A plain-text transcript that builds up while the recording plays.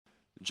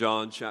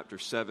John chapter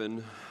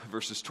 7,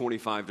 verses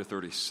 25 to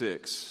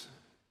 36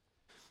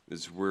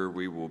 is where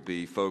we will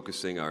be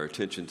focusing our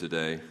attention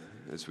today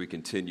as we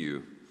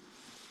continue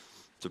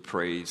to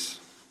praise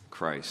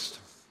Christ,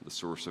 the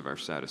source of our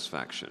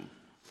satisfaction.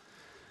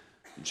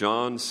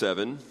 John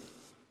 7,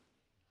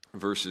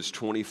 verses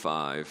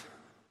 25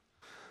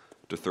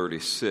 to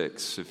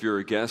 36. If you're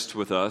a guest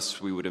with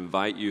us, we would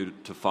invite you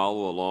to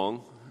follow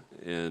along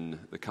in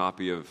the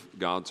copy of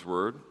God's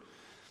Word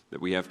that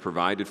we have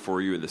provided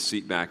for you in the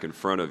seat back in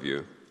front of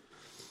you.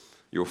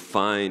 You'll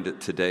find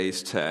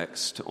today's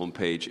text on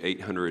page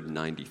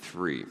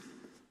 893.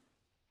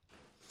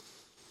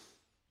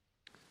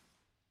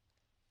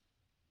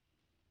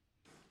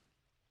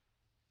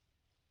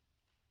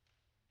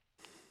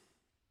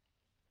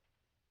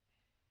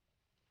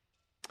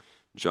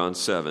 John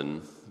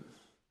 7,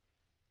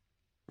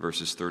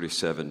 verses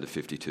 37 to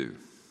 52.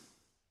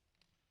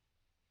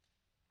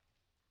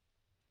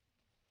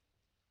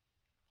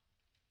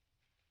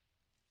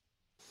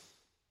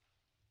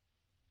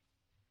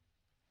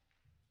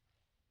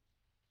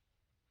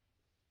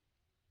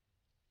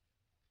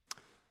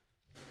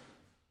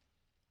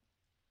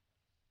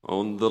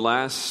 On the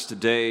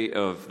last day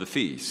of the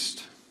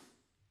feast,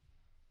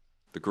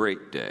 the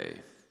great day,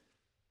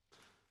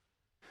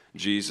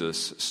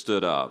 Jesus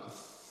stood up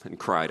and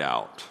cried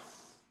out,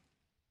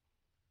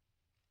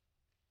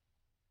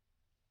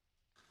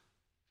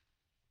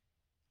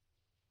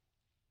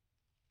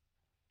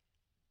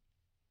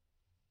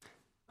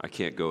 I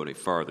can't go any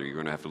farther. You're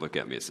going to have to look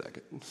at me a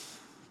second.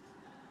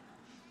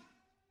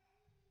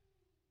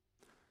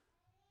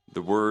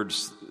 The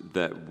words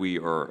that we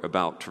are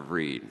about to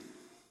read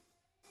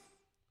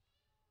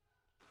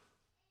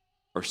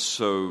are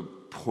so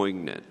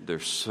poignant, they're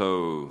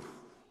so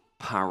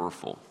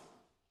powerful,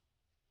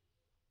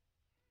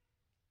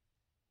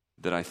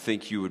 that I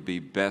think you would be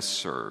best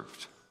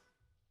served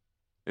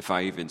if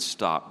I even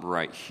stop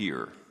right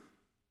here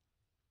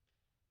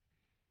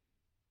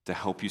to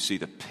help you see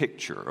the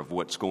picture of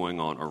what's going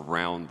on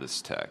around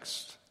this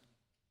text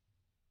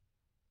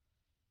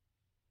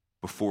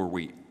before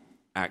we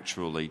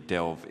actually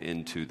delve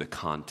into the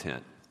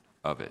content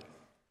of it.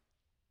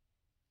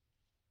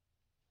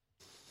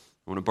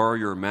 I want to borrow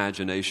your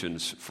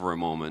imaginations for a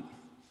moment.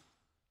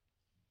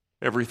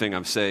 Everything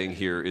I'm saying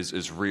here is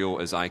as real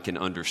as I can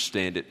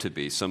understand it to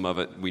be. Some of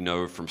it we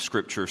know from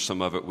Scripture,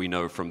 some of it we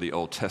know from the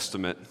Old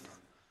Testament,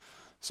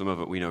 some of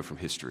it we know from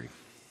history.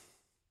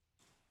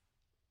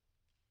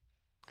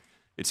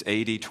 It's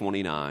AD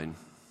 29.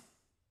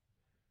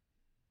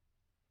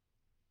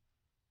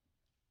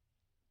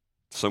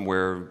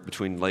 Somewhere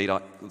between late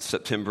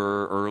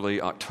September,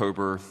 early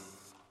October.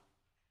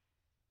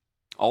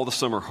 All the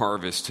summer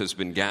harvest has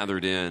been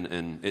gathered in,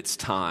 and it's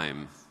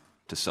time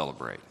to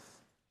celebrate.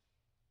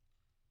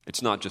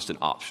 It's not just an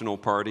optional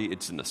party,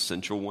 it's an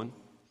essential one.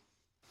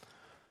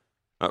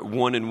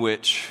 One in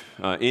which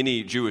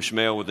any Jewish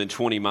male within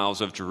 20 miles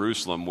of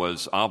Jerusalem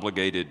was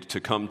obligated to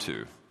come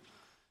to,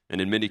 and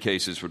in many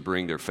cases would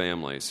bring their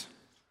families.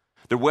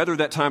 The weather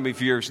that time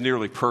of year is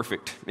nearly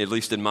perfect, at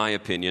least in my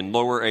opinion.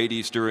 Lower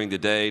 80s during the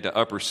day to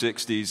upper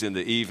 60s in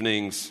the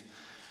evenings.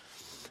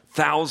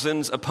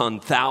 Thousands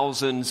upon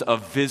thousands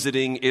of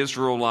visiting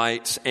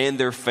Israelites and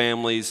their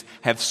families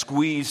have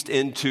squeezed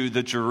into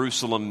the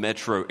Jerusalem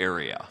metro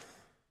area.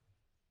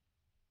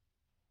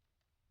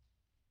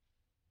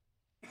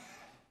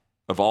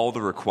 Of all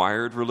the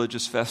required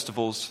religious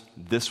festivals,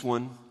 this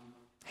one,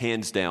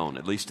 hands down,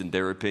 at least in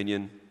their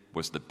opinion,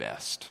 was the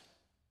best.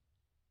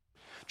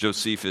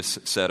 Josephus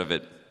said of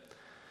it,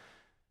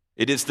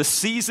 "It is the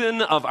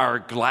season of our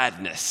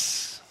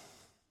gladness."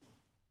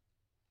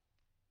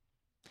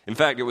 In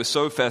fact, it was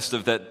so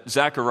festive that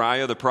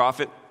Zechariah the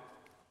prophet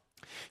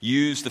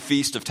used the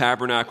Feast of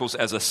Tabernacles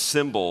as a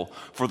symbol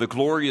for the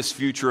glorious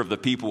future of the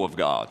people of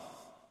God.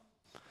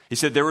 He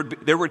said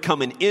there would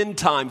come an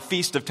end-time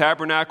Feast of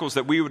Tabernacles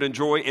that we would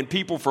enjoy, and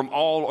people from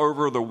all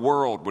over the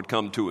world would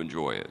come to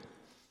enjoy it.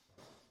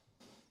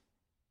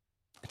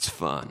 It's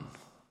fun.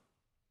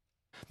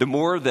 The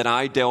more that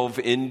I delve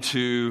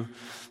into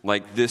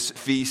this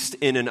feast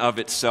in and of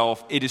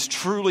itself, it is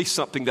truly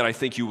something that I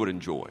think you would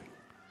enjoy.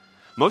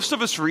 Most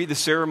of us read the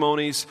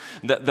ceremonies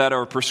that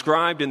are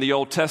prescribed in the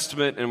Old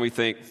Testament and we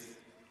think,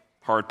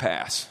 hard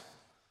pass.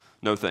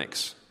 No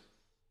thanks.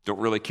 Don't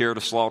really care to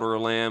slaughter a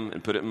lamb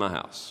and put it in my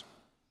house.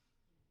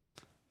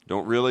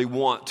 Don't really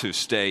want to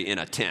stay in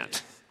a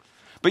tent.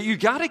 But you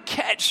got to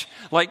catch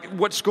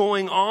what's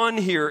going on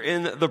here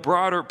in the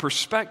broader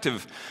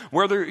perspective.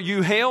 Whether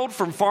you hailed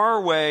from far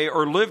away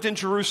or lived in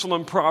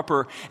Jerusalem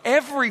proper,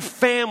 every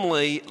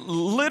family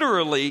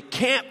literally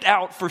camped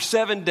out for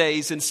 7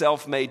 days in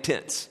self-made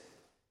tents.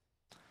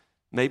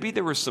 Maybe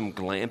there was some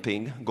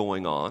glamping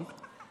going on.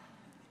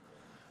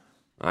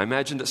 I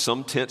imagine that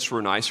some tents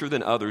were nicer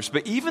than others,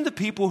 but even the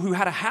people who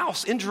had a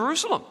house in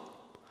Jerusalem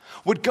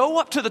would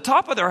go up to the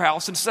top of their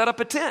house and set up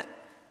a tent.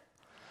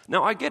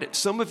 Now, I get it.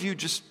 Some of you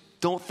just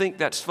don't think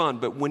that's fun,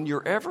 but when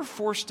you're ever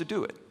forced to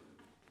do it,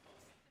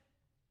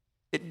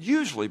 it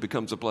usually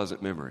becomes a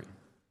pleasant memory.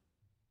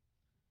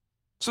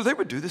 So they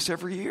would do this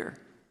every year.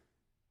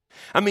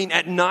 I mean,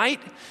 at night,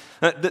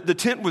 the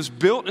tent was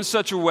built in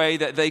such a way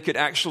that they could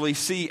actually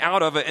see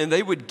out of it, and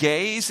they would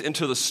gaze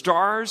into the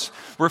stars,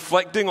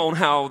 reflecting on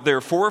how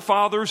their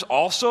forefathers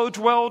also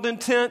dwelled in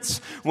tents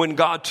when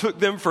God took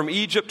them from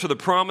Egypt to the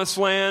promised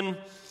land.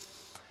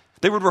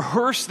 They would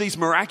rehearse these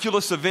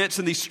miraculous events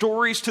and these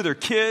stories to their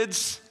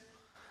kids.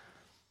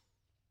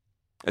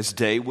 As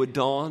day would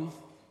dawn,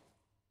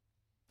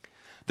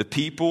 the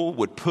people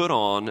would put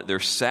on their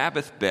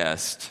Sabbath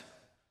best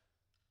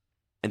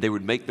and they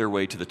would make their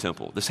way to the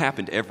temple. This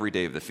happened every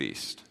day of the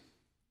feast.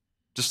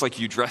 Just like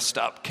you dressed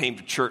up, came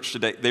to church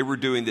today, they were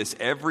doing this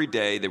every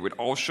day. They would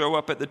all show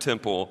up at the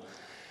temple.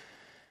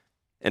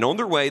 And on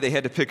their way, they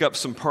had to pick up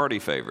some party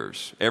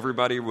favors.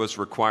 Everybody was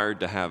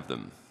required to have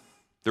them.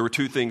 There were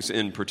two things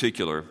in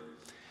particular.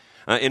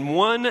 In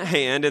one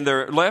hand, in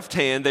their left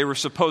hand, they were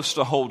supposed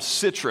to hold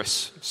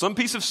citrus, some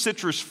piece of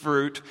citrus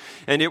fruit,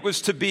 and it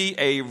was to be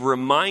a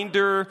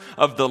reminder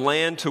of the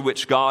land to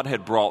which God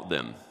had brought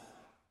them.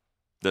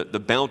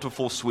 The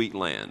bountiful, sweet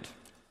land.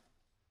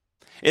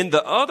 In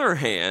the other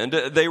hand,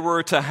 they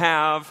were to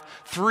have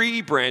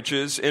 3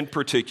 branches in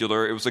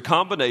particular. It was a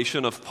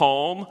combination of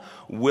palm,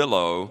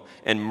 willow,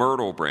 and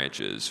myrtle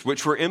branches,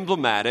 which were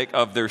emblematic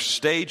of their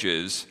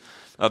stages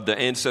of the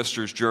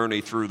ancestors' journey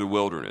through the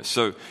wilderness.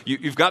 So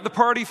you've got the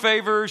party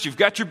favors, you've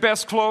got your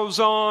best clothes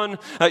on,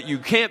 you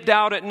camped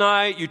out at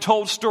night, you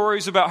told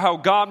stories about how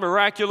God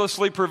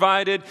miraculously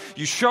provided,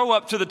 you show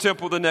up to the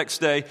temple the next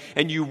day,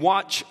 and you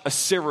watch a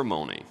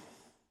ceremony.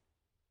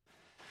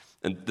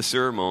 And the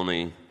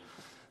ceremony,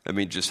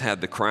 just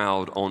had the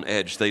crowd on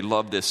edge. They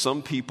loved this.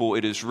 Some people,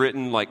 it is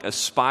written,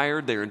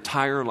 aspired their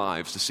entire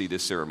lives to see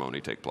this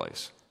ceremony take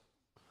place.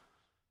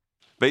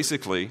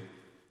 Basically,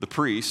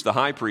 the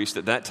high priest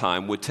at that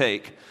time, would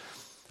take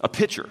a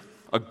pitcher,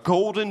 a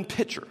golden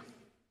pitcher,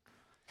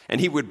 and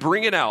he would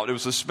bring it out. It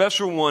was a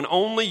special one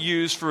only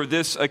used for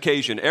this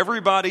occasion.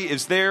 Everybody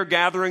is there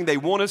gathering. They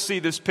want to see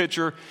this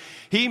pitcher.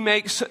 He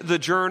makes the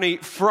journey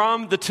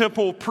from the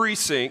temple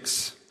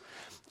precincts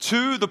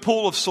to the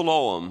pool of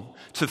Siloam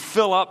to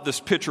fill up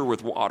this pitcher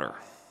with water.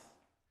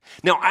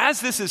 Now,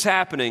 as this is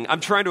happening, I'm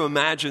trying to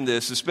imagine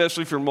this,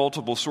 especially from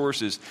multiple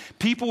sources.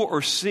 People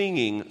are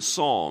singing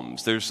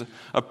psalms. There's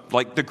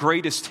the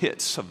greatest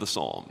hits of the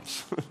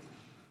psalms.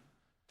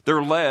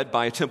 They're led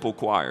by a temple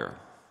choir.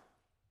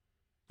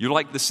 You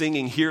like the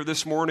singing here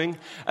this morning?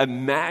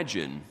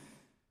 Imagine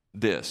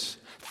this.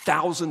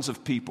 Thousands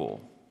of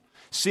people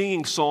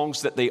singing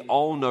songs that they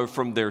all know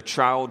from their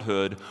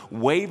childhood,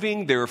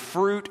 waving their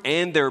fruit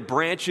and their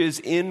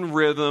branches in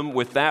rhythm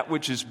with that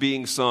which is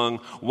being sung,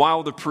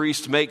 while the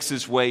priest makes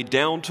his way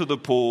down to the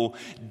pool,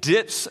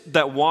 dips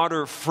that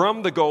water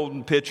from the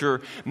golden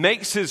pitcher,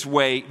 makes his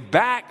way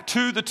back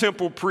to the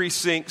temple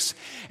precincts,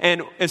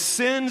 and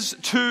ascends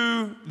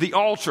to the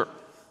altar.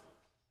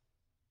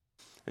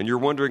 And you're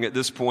wondering at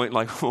this point,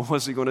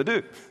 what's he going to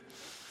do?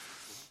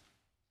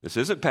 This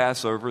isn't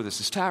Passover,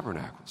 this is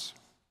Tabernacles.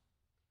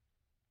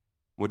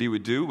 What he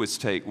would do was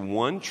take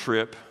one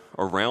trip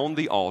around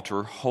the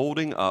altar,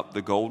 holding up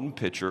the golden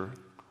pitcher,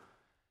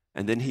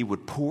 and then he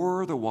would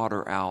pour the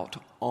water out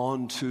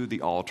onto the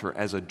altar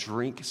as a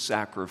drink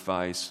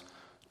sacrifice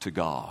to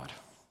God.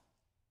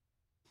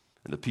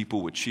 And the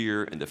people would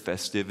cheer, and the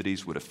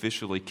festivities would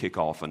officially kick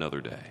off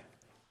another day.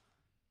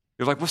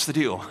 You're like, what's the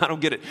deal? I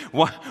don't get it.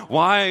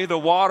 Why the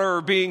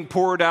water being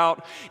poured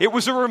out? It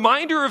was a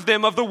reminder of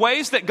them of the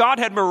ways that God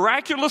had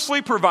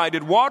miraculously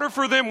provided water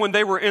for them when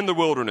they were in the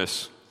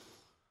wilderness.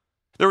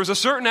 There was a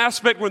certain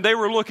aspect when they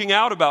were looking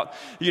out about,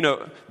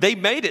 they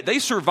made it. They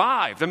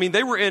survived.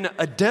 They were in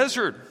a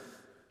desert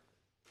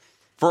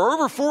for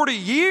over 40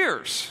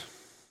 years.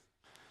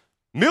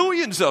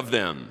 Millions of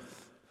them.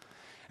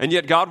 And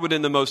yet God would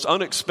in the most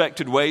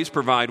unexpected ways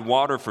provide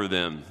water for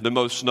them. The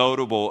most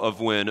notable of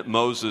when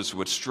Moses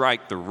would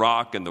strike the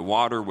rock and the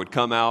water would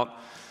come out.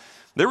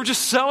 They were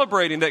just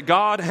celebrating that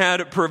God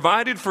had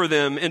provided for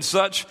them in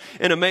such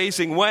an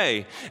amazing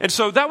way. And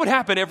so that would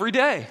happen every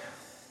day.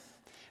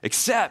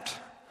 Except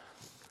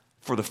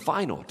for the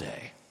final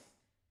day.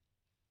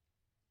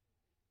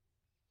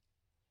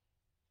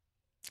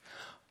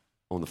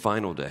 On the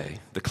final day,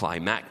 the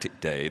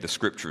climactic day, the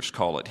scriptures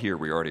call it here,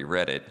 we already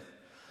read it,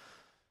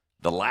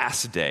 the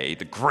last day,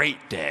 the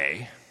great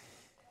day,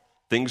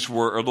 things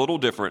were a little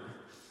different.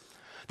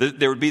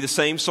 There would be the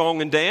same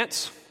song and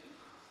dance.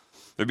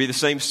 There would be the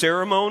same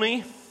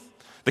ceremony.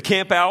 The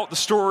camp out, the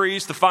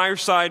stories, the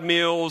fireside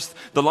meals,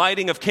 the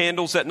lighting of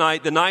candles at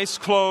night, the nice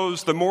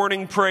clothes, the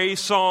morning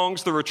praise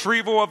songs, the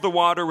retrieval of the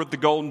water with the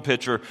golden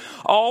pitcher,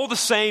 all the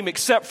same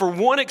except for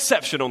one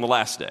exception on the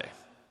last day.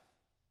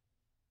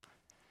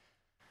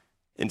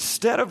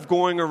 Instead of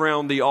going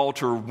around the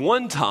altar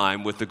one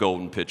time with the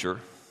golden pitcher,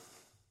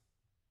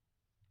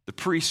 the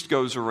priest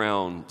goes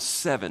around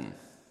 7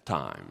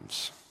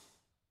 times.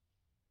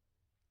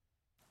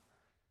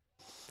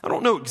 I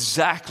don't know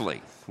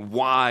exactly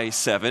why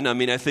 7.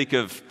 I think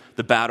of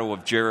the Battle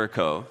of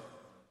Jericho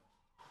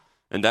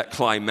and that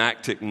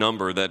climactic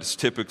number that is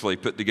typically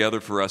put together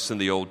for us in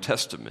the Old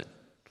Testament.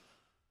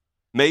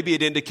 Maybe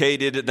it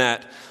indicated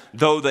that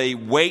though they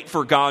wait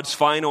for God's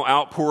final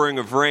outpouring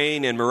of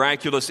rain and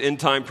miraculous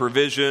end-time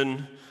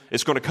provision,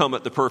 it's going to come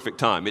at the perfect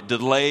time. It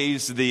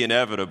delays the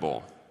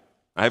inevitable.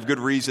 I have good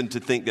reason to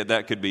think that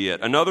that could be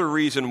it. Another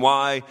reason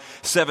why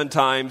 7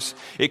 times,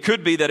 it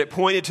could be that it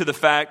pointed to the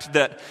fact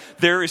that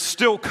there is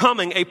still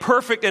coming a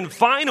perfect and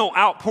final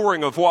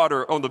outpouring of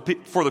water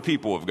for the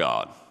people of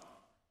God.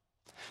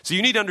 So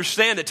you need to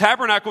understand that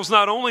tabernacles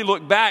not only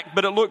look back,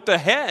 but it looked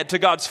ahead to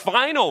God's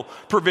final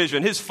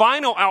provision, his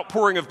final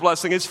outpouring of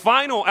blessing, his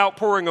final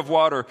outpouring of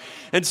water.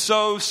 And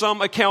so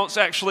some accounts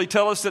actually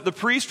tell us that the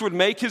priest would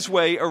make his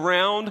way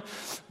around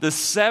the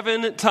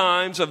 7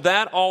 times of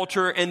that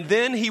altar, and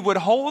then he would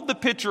hold the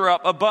pitcher up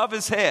above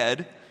his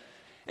head,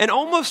 and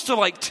almost to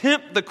like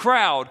tempt the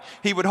crowd,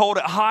 he would hold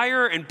it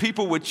higher and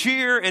people would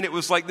cheer, and it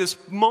was like this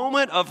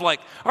moment of like,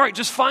 all right,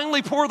 just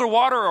finally pour the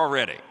water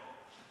already.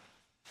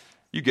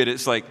 You get it.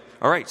 It's like,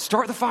 all right,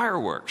 start the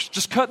fireworks.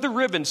 Just cut the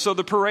ribbon so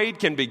the parade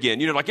can begin.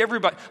 You know, like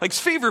everybody, like it's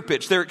fever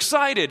pitch. They're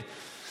excited.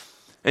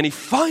 And he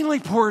finally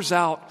pours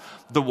out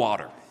the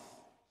water,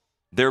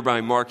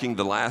 thereby marking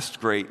the last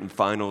great and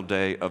final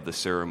day of the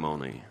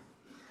ceremony.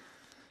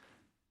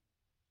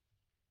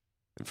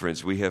 And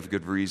friends, we have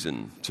good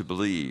reason to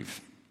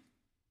believe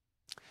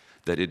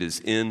that it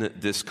is in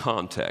this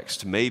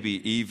context,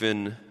 maybe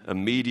even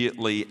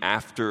immediately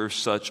after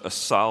such a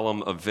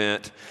solemn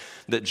event,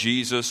 that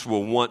Jesus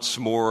will once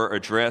more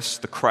address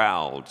the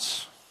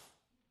crowds.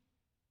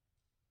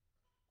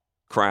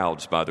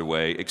 Crowds, by the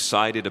way,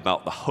 excited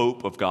about the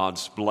hope of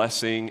God's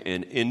blessing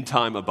and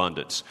end-time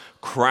abundance.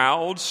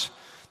 Crowds,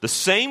 the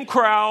same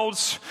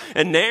crowds,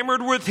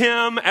 enamored with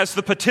him as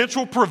the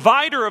potential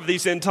provider of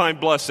these end-time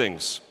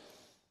blessings.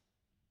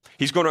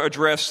 He's going to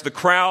address the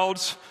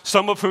crowds,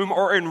 some of whom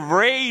are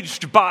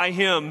enraged by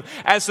him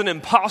as an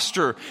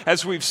imposter,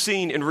 as we've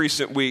seen in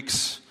recent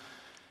weeks.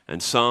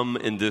 And some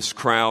in this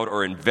crowd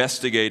are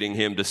investigating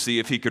him to see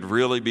if he could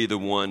really be the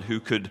one who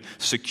could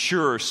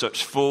secure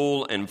such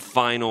full and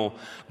final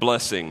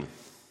blessing.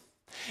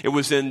 It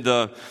was in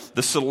the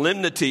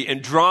solemnity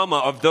and drama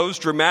of those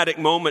dramatic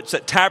moments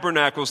at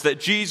Tabernacles that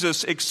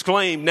Jesus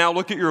exclaimed, now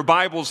look at your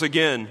Bibles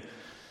again.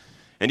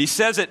 And he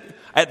says it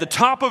at the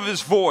top of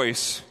his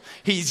voice.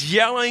 He's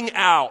yelling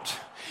out,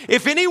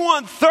 if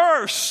anyone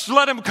thirsts,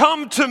 let him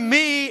come to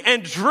me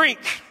and drink.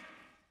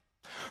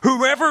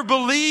 Whoever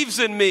believes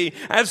in me,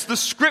 as the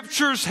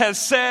scriptures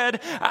has said,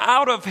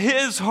 out of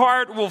his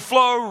heart will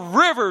flow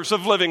rivers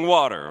of living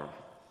water.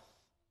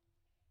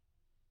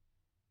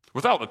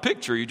 Without the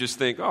picture, you just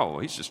think, oh,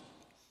 he's just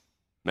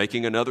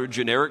making another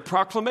generic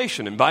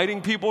proclamation,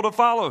 inviting people to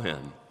follow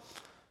him.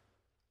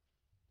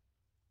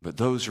 But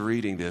those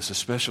reading this,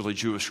 especially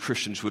Jewish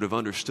Christians, would have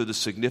understood the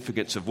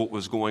significance of what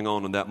was going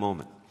on in that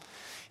moment.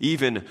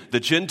 Even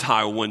the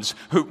Gentile ones,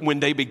 who, when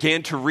they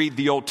began to read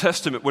the Old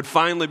Testament, would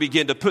finally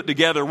begin to put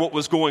together what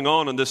was going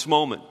on in this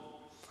moment.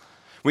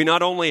 We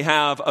not only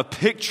have a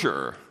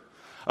picture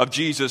of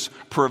Jesus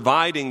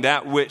providing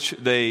that which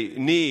they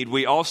need,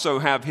 we also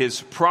have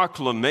his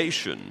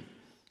proclamation.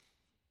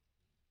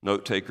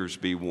 Note takers,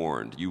 be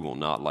warned, you will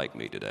not like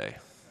me today.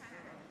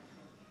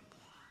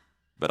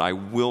 But I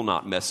will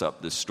not mess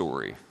up this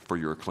story for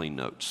your clean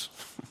notes.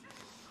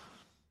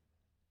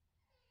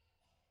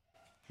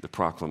 The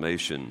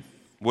proclamation.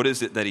 What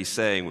is it that he's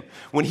saying?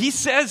 When he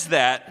says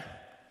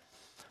that,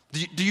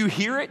 do you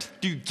hear it?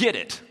 Do you get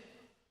it?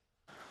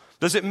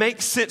 Does it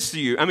make sense to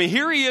you? I mean,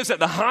 here he is at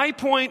the high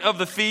point of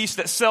the feast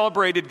that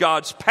celebrated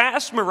God's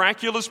past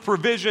miraculous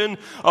provision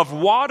of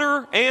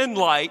water and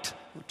light.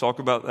 We'll talk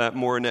about that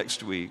more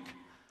next week.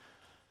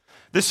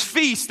 This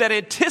feast that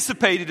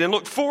anticipated and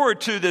looked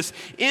forward to this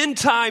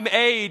end-time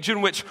age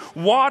in which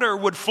water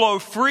would flow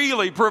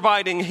freely,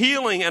 providing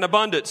healing and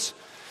abundance.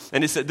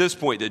 And it's at this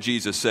point that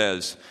Jesus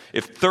says,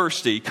 if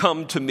thirsty,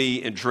 come to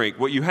me and drink.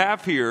 What you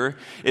have here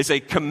is a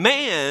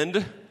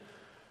command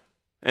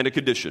and a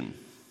condition.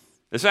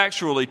 It's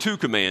actually 2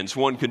 commands,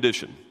 1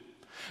 condition.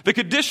 The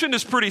condition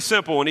is pretty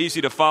simple and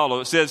easy to follow.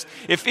 It says,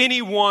 if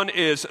anyone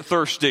is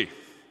thirsty.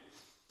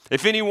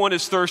 If anyone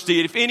is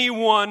thirsty, if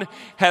anyone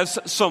has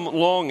some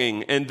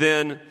longing, and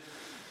then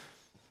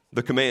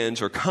the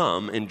commands are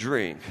come and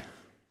drink.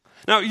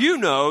 Now, you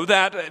know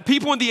that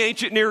people in the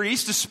ancient Near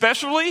East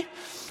especially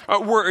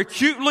were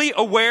acutely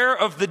aware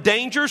of the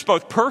dangers,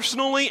 both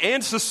personally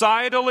and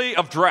societally,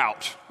 of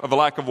drought, of a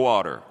lack of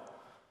water.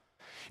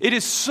 It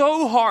is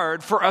so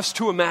hard for us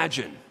to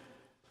imagine.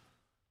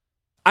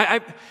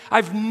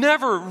 I've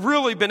never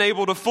really been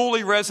able to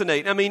fully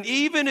resonate. I mean,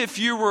 even if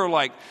you were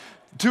like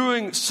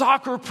doing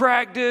soccer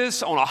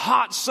practice on a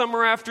hot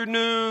summer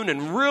afternoon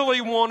and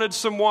really wanted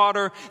some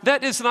water,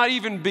 that does not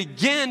even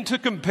begin to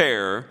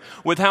compare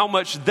with how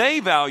much they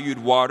valued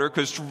water,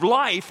 because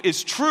life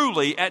is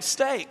truly at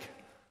stake.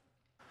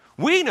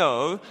 We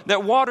know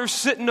that water's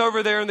sitting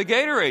over there in the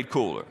Gatorade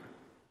cooler.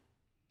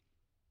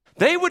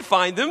 They would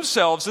find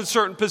themselves in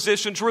certain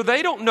positions where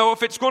they don't know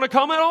if it's going to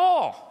come at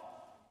all.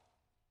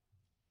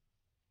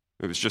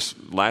 It was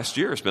just last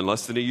year, it's been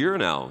less than a year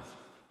now,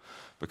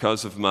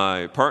 Because of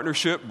my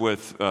partnership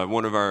with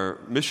one of our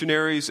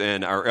missionaries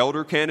and our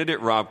elder candidate,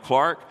 Rob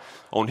Clark,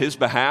 on his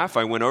behalf,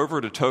 I went over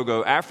to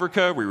Togo,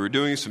 Africa. We were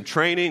doing some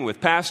training with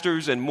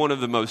pastors, and one of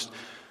the most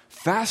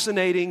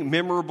fascinating,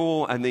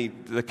 memorable, and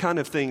the kind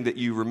of thing that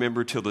you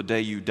remember till the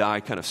day you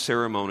die kind of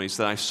ceremonies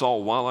that I saw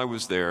while I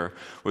was there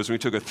was when we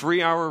took a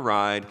 3-hour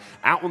ride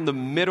out in the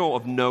middle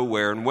of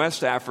nowhere in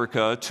West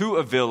Africa to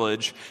a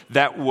village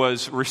that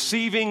was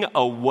receiving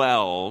a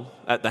well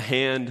at the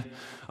hand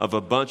of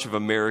a bunch of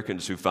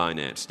Americans who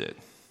financed it.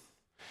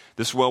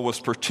 This well was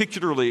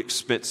particularly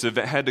expensive.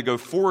 It had to go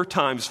 4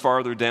 times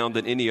farther down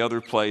than any other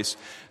place.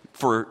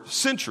 For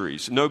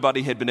centuries,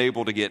 nobody had been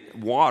able to get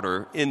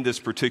water in this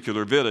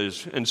particular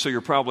village. And so you're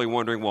probably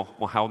wondering, well,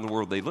 how in the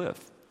world they live?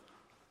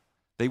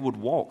 They would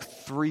walk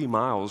 3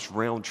 miles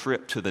round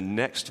trip to the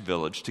next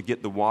village to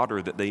get the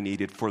water that they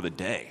needed for the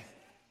day.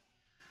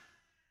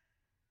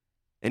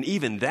 And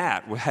even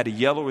that had a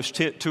yellowish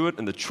tint to it,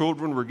 and the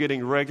children were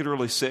getting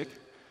regularly sick.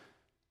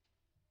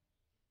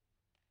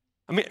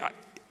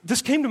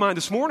 This came to mind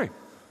this morning.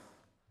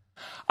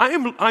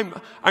 I'm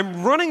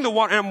running the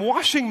water, and I'm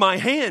washing my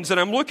hands, and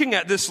I'm looking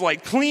at this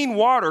like clean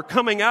water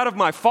coming out of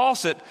my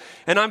faucet,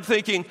 and I'm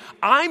thinking,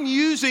 I'm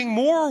using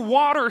more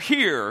water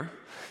here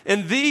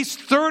in these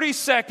 30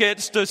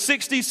 seconds to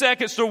 60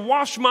 seconds to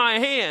wash my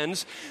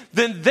hands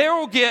than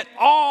they'll get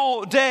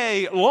all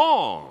day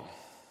long.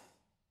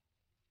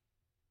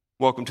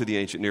 Welcome to the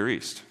ancient Near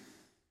East.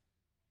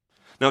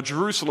 Now,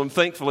 Jerusalem,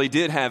 thankfully,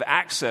 did have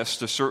access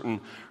to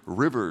certain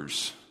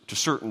rivers, to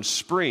certain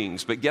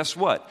springs, but guess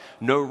what?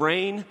 No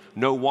rain,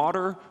 no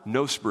water,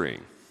 no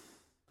spring.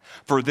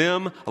 For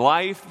them,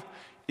 life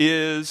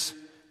is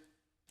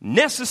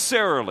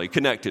necessarily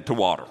connected to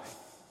water.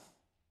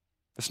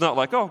 It's not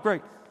like, oh,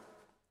 great.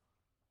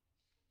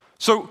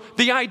 So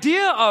the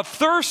idea of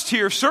thirst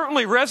here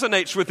certainly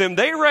resonates with them.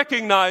 They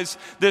recognize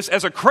this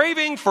as a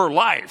craving for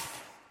life.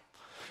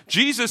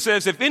 Jesus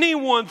says, if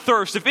anyone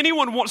thirsts, if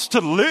anyone wants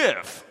to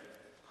live,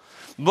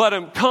 let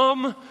him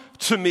come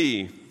to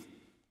me.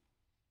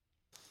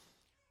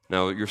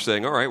 Now, you're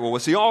saying, all right, well,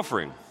 what's he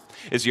offering?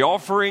 Is he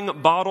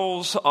offering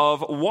bottles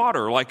of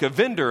water like a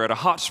vendor at a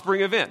hot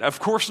spring event? Of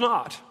course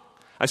not.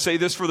 I say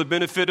this for the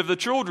benefit of the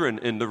children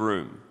in the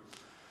room.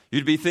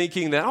 You'd be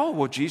thinking that, oh,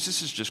 well,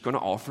 Jesus is just going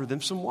to offer them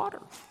some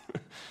water.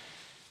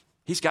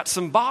 He's got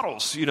some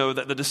bottles,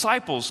 that the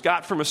disciples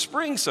got from a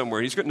spring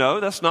somewhere. No,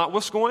 that's not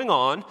what's going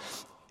on.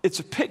 It's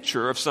a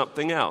picture of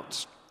something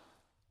else.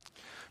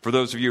 For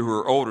those of you who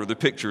are older, the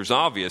picture is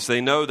obvious.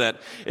 They know that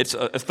it's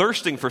a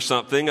thirsting for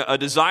something, a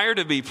desire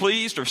to be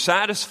pleased or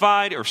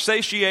satisfied or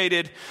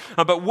satiated.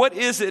 But what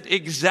is it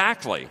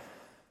exactly?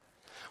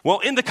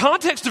 Well, in the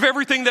context of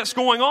everything that's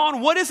going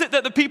on, what is it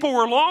that the people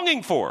were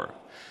longing for?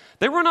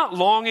 They were not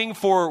longing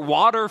for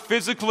water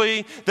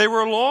physically. They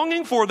were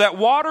longing for that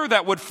water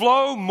that would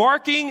flow,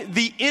 marking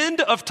the end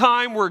of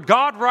time where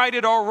God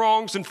righted all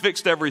wrongs and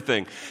fixed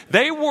everything.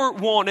 They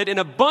wanted an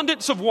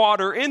abundance of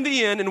water in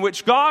the end in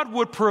which God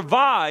would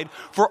provide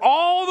for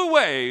all the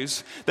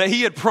ways that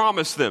he had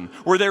promised them,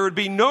 where there would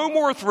be no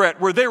more threat,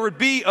 where there would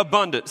be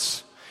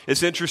abundance.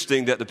 It's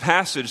interesting that the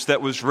passage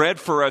that was read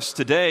for us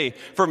today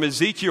from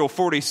Ezekiel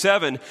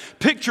 47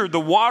 pictured the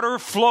water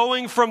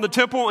flowing from the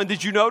temple. And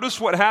did you notice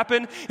what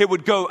happened? It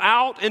would go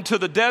out into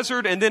the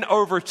desert and then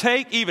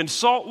overtake even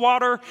salt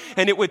water.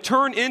 And it would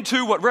turn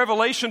into what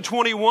Revelation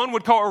 21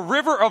 would call a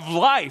river of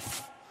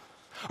life.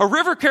 A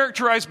river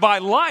characterized by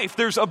life.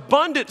 There's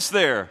abundance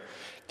there.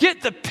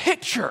 Get the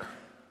picture.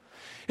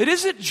 It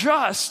isn't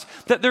just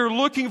that they're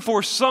looking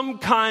for some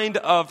kind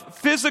of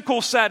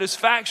physical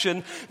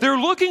satisfaction. They're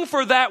looking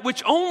for that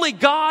which only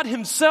God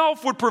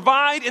himself would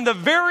provide in the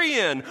very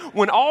end,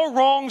 when all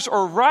wrongs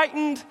are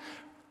rightened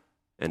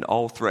and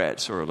all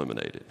threats are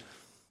eliminated.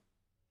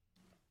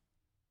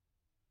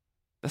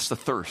 That's the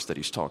thirst that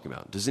he's talking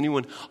about. Does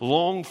anyone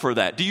long for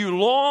that? Do you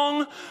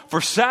long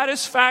for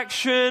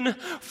satisfaction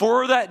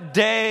for that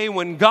day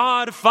when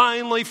God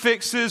finally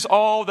fixes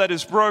all that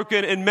is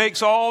broken and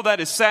makes all that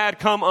is sad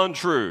come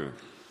untrue?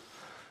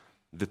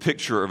 The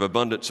picture of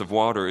abundance of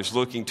water is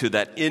looking to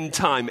that end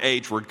time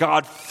age where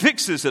God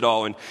fixes it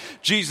all. And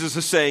Jesus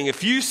is saying,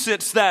 if you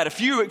sense that, if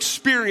you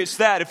experience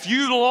that, if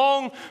you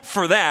long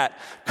for that,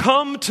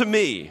 come to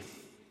me.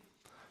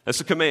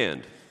 That's a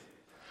command.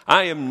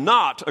 I am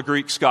not a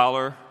Greek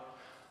scholar.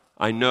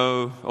 I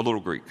know a little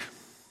Greek.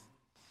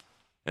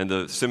 And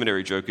the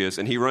seminary joke is,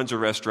 and he runs a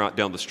restaurant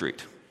down the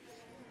street.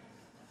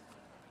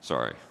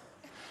 Sorry.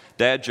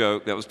 Dad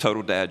joke. That was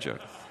total dad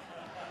joke.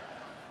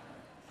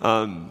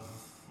 I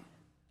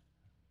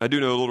do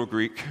know a little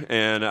Greek,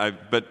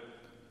 but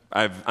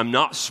I'm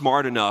not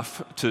smart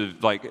enough to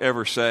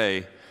ever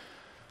say,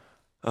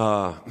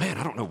 man,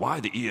 I don't know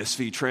why the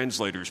ESV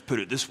translators put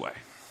it this way.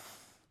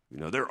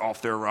 They're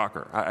off their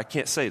rocker. I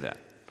can't say that.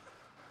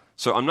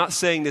 So I'm not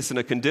saying this in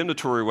a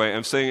condemnatory way.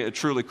 I'm saying it in a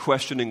truly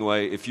questioning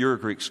way. If you're a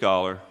Greek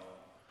scholar,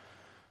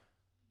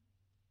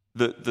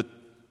 the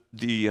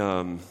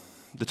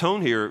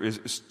tone here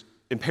is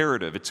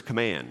imperative. It's a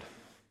command.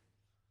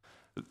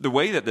 The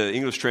way that the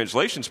English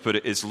translations put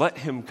it is let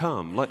him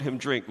come, let him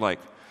drink.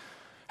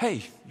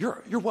 hey,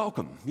 you're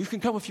welcome. You can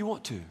come if you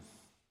want to.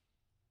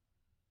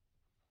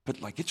 But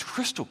it's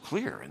crystal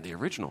clear in the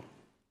original.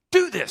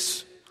 Do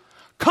this.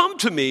 Come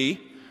to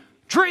me,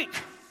 drink.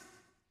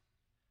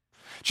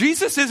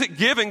 Jesus isn't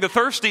giving the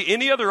thirsty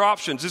any other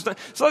options. It's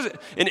not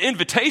an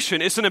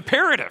invitation, it's an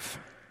imperative.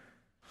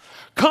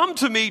 Come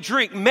to me,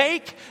 drink.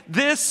 Make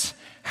this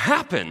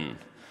happen.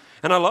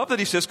 And I love that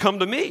he says, come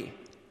to me.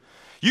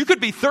 You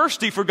could be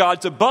thirsty for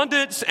God's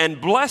abundance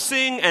and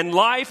blessing and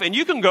life, and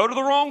you can go to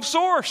the wrong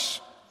source.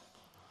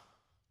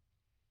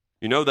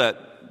 You know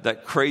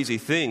that crazy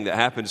thing that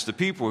happens to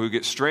people who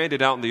get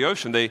stranded out in the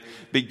ocean.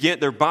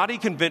 Their body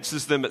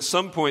convinces them at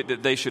some point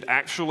that they should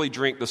actually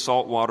drink the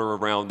salt water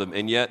around them,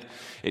 and yet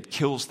it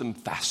kills them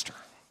faster.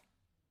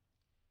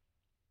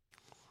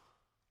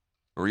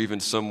 Or even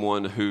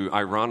someone who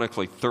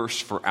ironically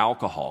thirsts for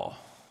alcohol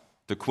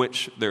to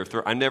quench their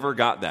thirst. I never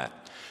got that.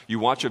 You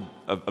watch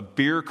a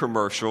beer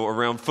commercial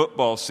around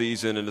football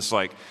season, and it's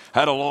like,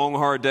 had a long,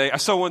 hard day. I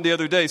saw one the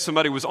other day.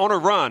 Somebody was on a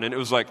run, and it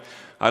was like,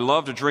 I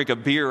love to drink a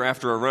beer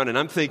after a run. And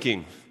I'm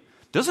thinking,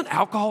 doesn't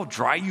alcohol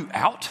dry you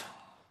out?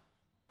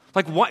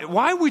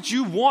 Why would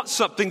you want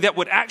something that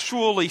would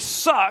actually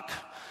suck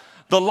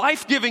the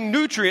life-giving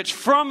nutrients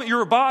from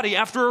your body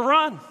after a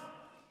run?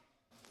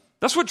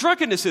 That's what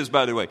drunkenness is,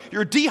 by the way.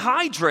 You're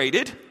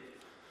dehydrated,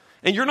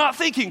 and you're not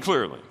thinking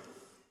clearly.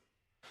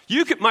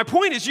 My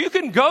point is, you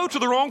can go to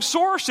the wrong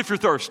source if you're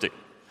thirsty.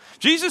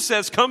 Jesus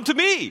says, come to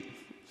me.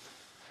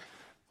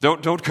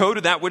 Don't go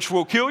to that which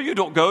will kill you.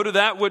 Don't go to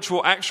that which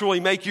will actually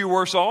make you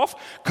worse off.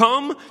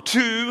 Come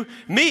to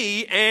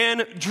me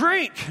and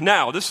drink.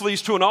 Now, this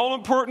leads to an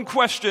all-important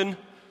question.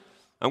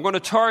 I'm going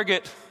to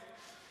target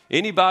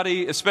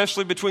anybody,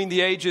 especially between the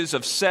ages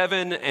of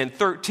 7 and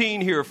 13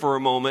 here for a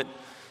moment.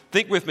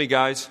 Think with me,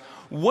 guys.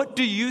 What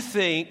do you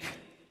think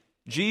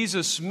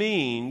Jesus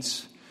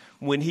means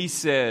when he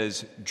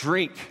says,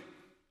 drink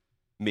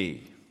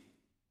me?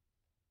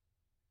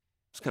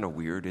 It's kind of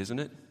weird, isn't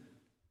it?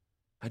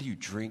 How do you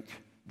drink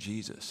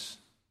Jesus?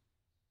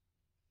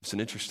 It's an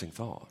interesting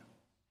thought.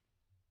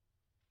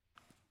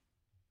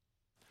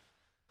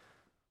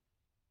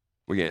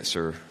 We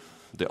answer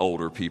the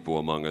older people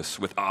among us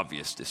with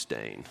obvious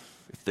disdain,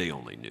 if they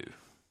only knew.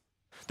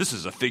 This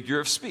is a figure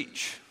of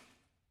speech.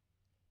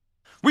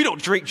 We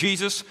don't drink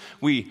Jesus,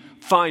 we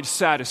find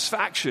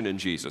satisfaction in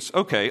Jesus.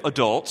 Okay,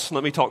 adults,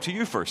 let me talk to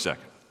you for a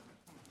second.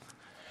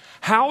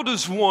 How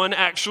does one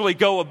actually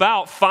go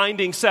about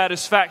finding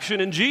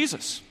satisfaction in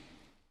Jesus?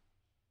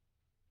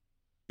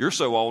 You're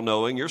so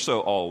all-knowing, you're so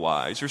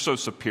all-wise, you're so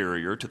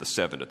superior to the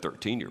 7 to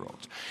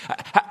 13-year-olds.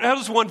 How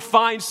does one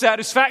find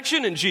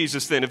satisfaction in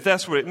Jesus then, if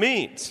that's what it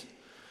means?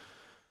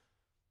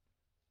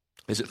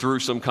 Is it through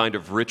some kind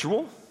of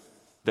ritual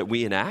that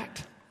we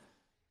enact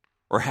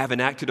or have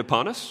enacted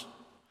upon us?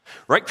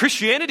 Right?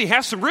 Christianity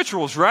has some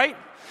rituals, right?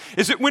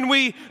 Is it when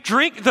we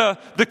drink the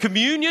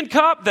communion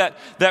cup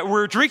that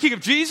we're drinking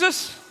of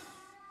Jesus?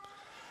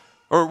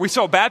 Or we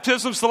saw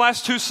baptisms the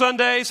last 2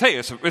 Sundays. Hey,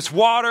 it's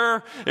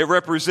water. It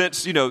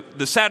represents,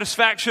 the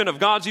satisfaction of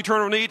God's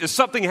eternal need. Does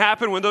something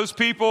happen when those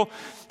people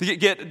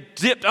get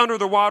dipped under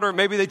the water?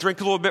 Maybe they drink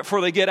a little bit before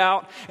they get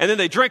out, and then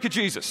they drink of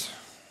Jesus.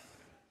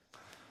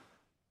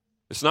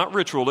 It's not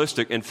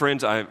ritualistic. And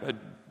friends,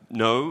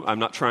 no, I'm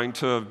not trying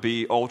to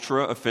be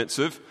ultra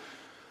offensive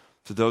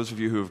to those of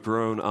you who have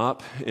grown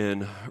up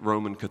in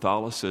Roman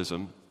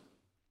Catholicism.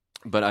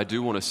 But I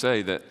do want to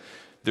say that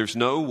there's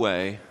no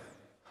way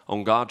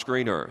on God's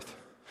green earth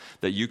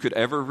that you could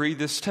ever read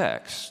this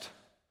text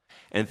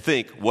and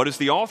think, what is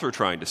the author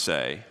trying to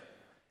say?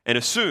 And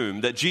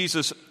assume that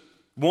Jesus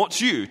wants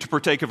you to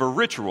partake of a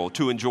ritual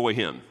to enjoy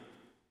him.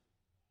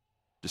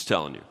 Just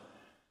telling you.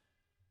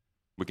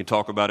 We can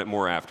talk about it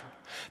more after.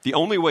 The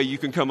only way you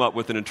can come up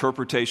with an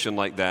interpretation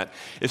like that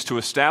is to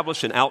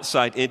establish an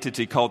outside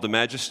entity called the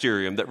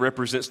magisterium that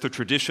represents the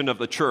tradition of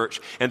the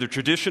church, and the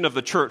tradition of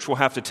the church will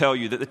have to tell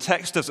you that the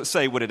text doesn't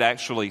say what it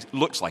actually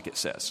looks like it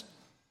says.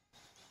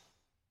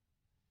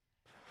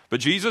 But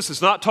Jesus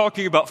is not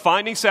talking about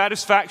finding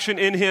satisfaction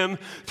in him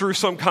through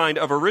some kind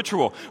of a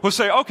ritual. We'll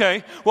say,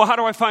 okay, well, how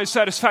do I find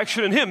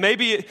satisfaction in him?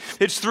 Maybe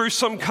it's through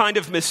some kind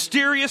of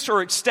mysterious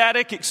or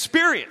ecstatic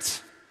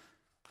experience.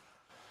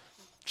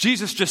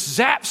 Jesus just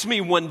zaps me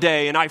one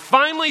day and I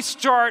finally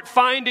start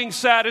finding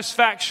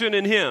satisfaction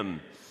in him.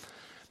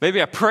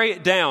 Maybe I pray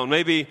it down.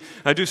 Maybe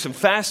I do some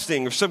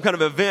fasting or some kind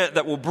of event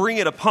that will bring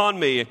it upon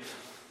me.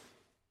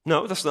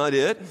 No, that's not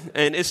it.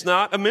 And it's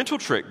not a mental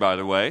trick, by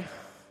the way.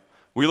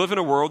 We live in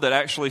a world that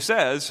actually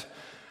says,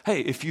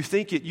 hey, if you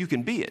think it, you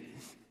can be it.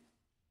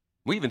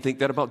 We even think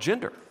that about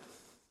gender.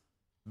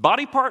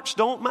 Body parts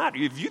don't matter.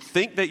 If you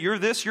think that you're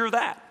this, you're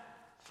that.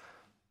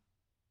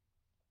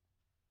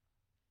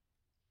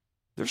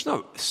 There's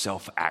no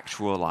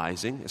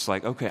self-actualizing. It's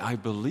like, okay, I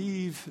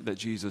believe that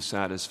Jesus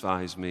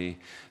satisfies me,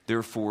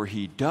 therefore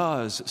he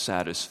does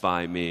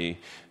satisfy me.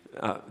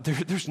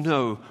 There's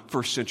no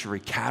first century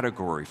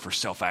category for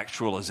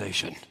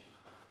self-actualization.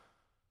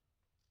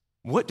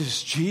 What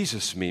does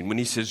Jesus mean when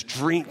he says,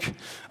 drink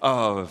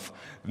of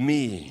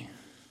me?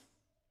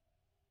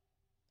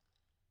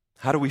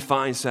 How do we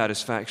find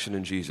satisfaction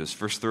in Jesus?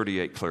 Verse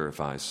 38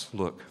 clarifies.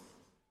 Look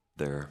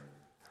there.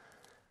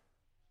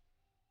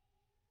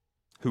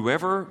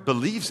 Whoever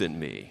believes in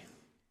me,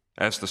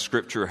 as the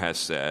scripture has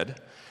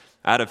said,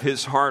 out of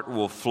his heart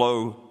will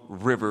flow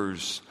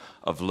rivers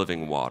of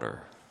living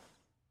water.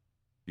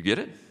 You get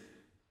it?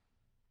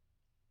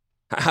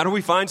 How do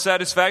we find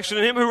satisfaction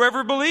in him?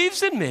 Whoever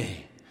believes in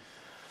me.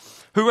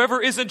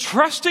 Whoever is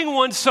entrusting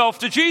oneself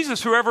to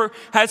Jesus. Whoever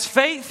has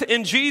faith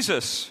in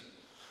Jesus.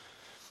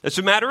 It's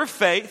a matter of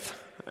faith.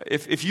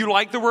 If you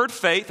like the word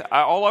faith,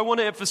 all I want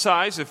to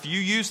emphasize, if you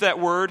use that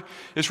word,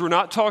 is we're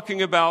not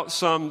talking about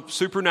some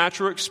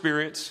supernatural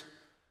experience.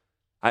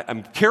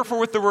 I'm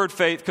careful with the word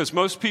faith because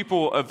most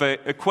people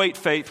equate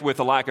faith with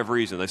a lack of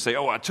reason. They say,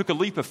 I took a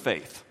leap of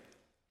faith.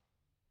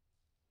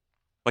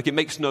 Like it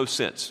makes no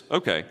sense.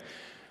 Okay.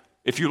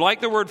 If you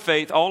like the word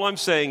faith, all I'm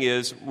saying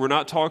is we're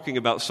not talking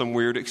about some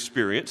weird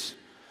experience.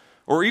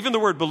 Or even the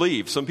word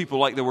believe. Some people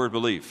like the word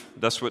believe.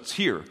 That's what's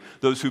here.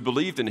 Those who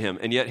believed in him.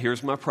 And yet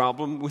here's my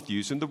problem with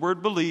using the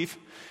word believe.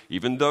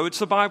 Even though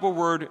it's a Bible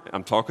word,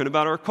 I'm talking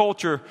about our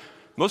culture.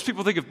 Most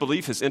people think of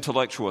belief as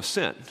intellectual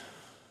assent.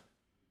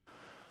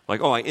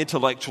 Like, I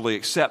intellectually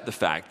accept the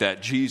fact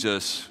that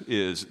Jesus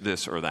is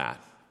this or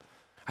that.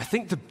 I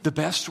think the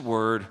best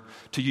word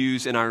to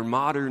use in our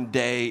modern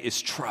day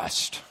is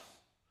trust.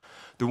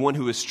 The one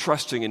who is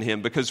trusting in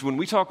him. Because when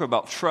we talk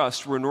about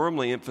trust, we're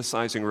normally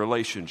emphasizing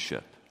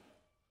relationship.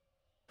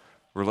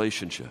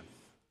 Relationship.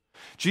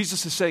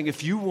 Jesus is saying,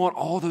 if you want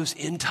all those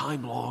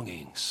end-time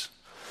longings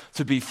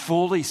to be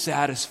fully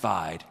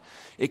satisfied,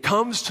 it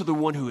comes to the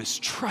one who is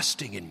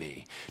trusting in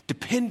me,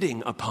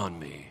 depending upon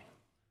me,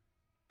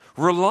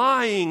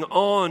 relying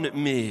on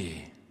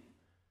me.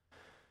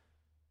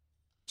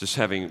 Just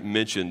having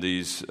mentioned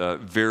these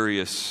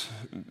various,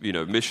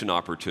 mission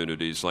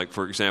opportunities, like,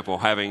 for example,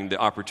 having the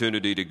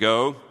opportunity to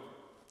go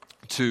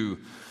to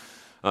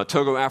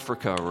Togo,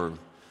 Africa, or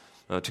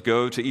to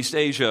go to East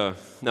Asia.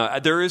 Now,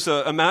 there is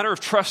a matter of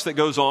trust that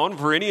goes on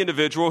for any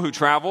individual who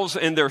travels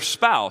and their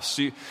spouse.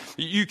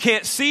 You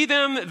can't see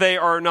them. They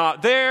are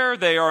not there.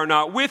 They are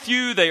not with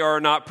you. They are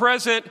not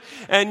present.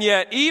 And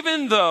yet,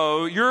 even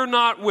though you're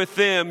not with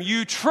them,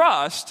 you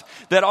trust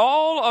that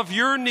all of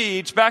your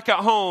needs back at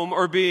home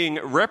are being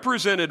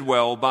represented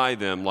well by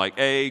them, like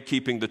A,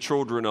 keeping the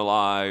children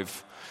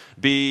alive,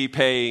 B,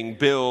 paying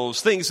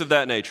bills, things of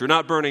that nature,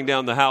 not burning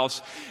down the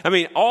house. I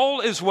mean, all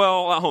is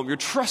well at home. You're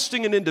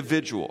trusting an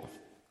individual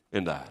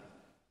in that.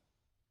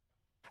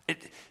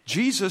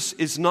 Jesus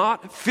is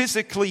not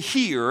physically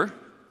here.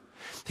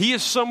 He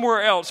is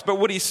somewhere else. But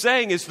what he's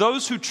saying is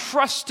those who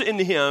trust in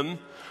him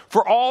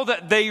for all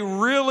that they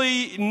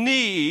really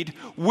need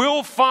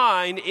will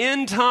find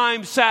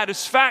end-time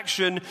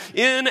satisfaction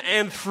in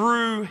and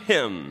through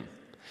him.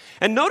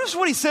 And notice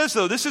what he says,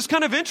 though. This is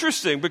kind of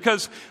interesting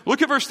because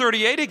look at verse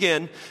 38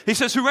 again. He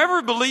says,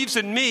 whoever believes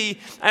in me,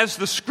 as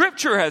the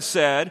scripture has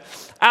said,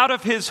 out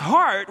of his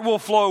heart will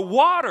flow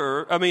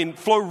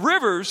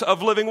rivers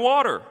of living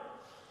water.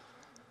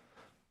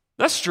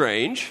 That's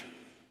strange.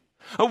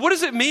 What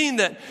does it mean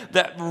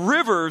that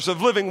rivers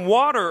of living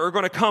water are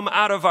going to come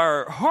out of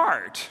our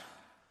heart?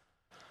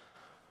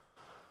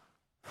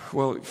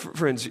 Well,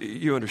 friends,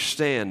 you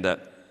understand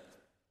that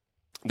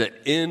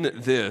in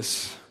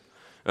this,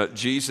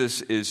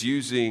 Jesus is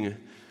using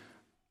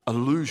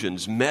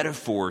allusions,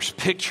 metaphors,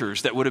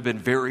 pictures that would have been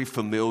very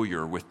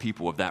familiar with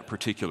people of that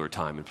particular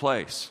time and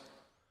place.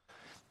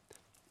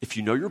 If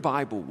you know your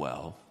Bible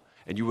well,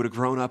 and you would have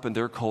grown up in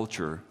their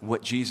culture,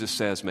 what Jesus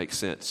says makes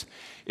sense.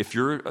 If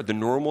you're the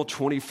normal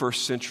 21st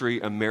century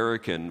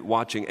American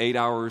watching 8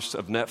 hours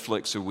of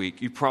Netflix a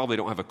week, you probably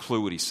don't have a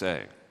clue what he's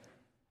saying.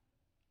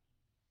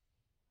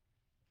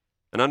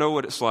 And I know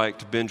what it's like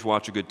to binge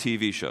watch a good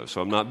TV show,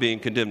 so I'm not being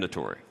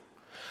condemnatory.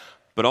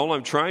 But all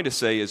I'm trying to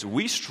say is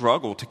we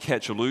struggle to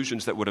catch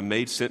allusions that would have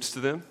made sense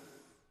to them.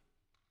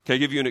 Can I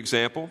give you an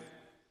example?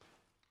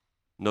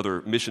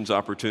 Another missions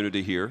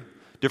opportunity here,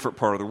 different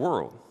part of the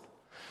world.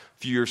 A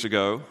few years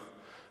ago,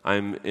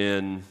 I'm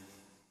in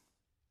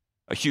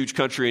a huge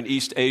country in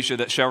East Asia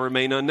that shall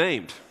remain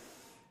unnamed.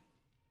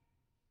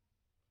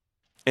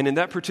 And in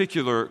that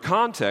particular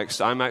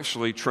context, I'm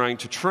actually trying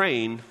to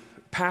train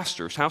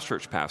pastors, house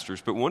church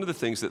pastors. But one of the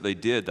things that they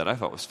did that I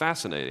thought was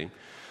fascinating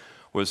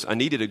was I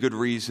needed a good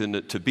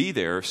reason to be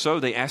there, so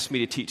they asked me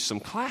to teach some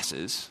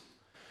classes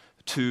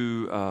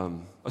to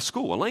a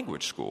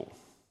language school.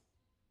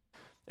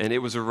 And it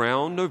was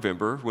around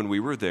November when we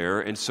were there,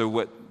 and so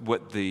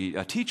what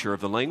the teacher of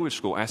the language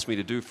school asked me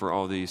to do for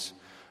all these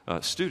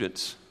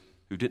students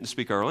who didn't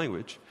speak our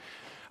language,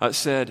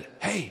 said,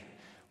 hey,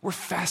 we're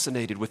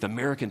fascinated with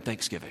American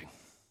Thanksgiving.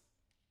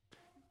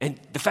 And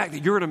the fact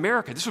that you're in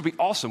America, this would be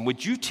awesome.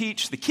 Would you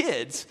teach the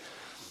kids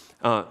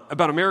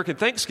about American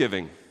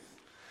Thanksgiving?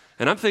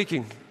 And I'm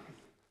thinking,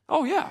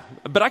 oh yeah,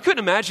 but I couldn't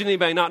imagine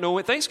anybody not knowing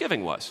what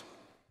Thanksgiving was.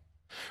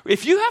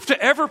 If you have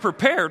to ever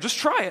prepare, just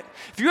try it.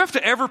 If you have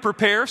to ever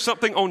prepare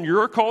something on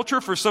your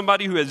culture for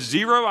somebody who has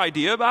zero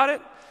idea about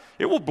it,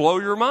 it will blow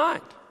your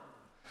mind.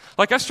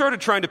 Like I started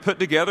trying to put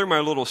together my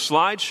little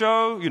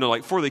slideshow,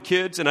 like for the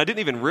kids, and I didn't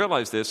even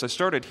realize this. I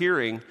started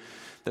hearing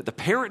that the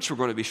parents were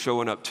going to be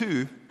showing up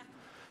too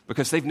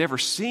because they've never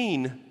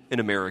seen an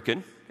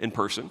American in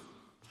person.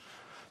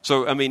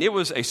 So, it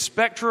was a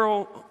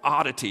spectral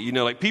oddity.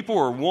 Like people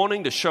were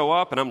wanting to show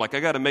up, and I'm like,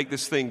 I got to make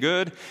this thing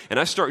good. And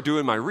I start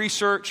doing my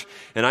research,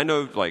 and I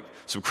know like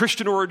some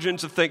Christian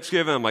origins of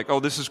Thanksgiving. I'm like,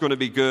 oh, this is going to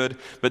be good.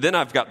 But then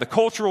I've got the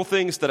cultural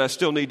things that I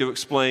still need to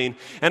explain.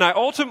 And I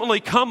ultimately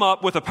come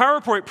up with a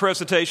PowerPoint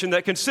presentation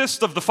that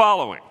consists of the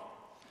following.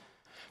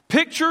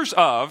 Pictures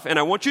of, and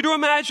I want you to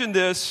imagine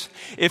this,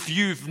 if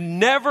you've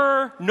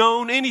never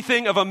known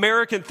anything of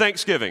American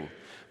Thanksgiving,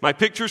 my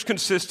pictures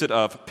consisted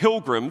of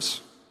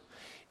pilgrims,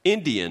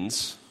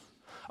 Indians,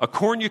 a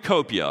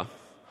cornucopia,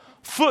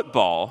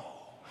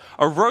 football,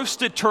 a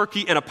roasted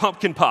turkey, and a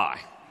pumpkin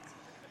pie.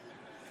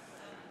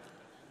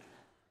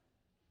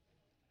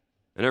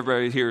 And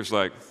everybody here is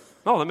like,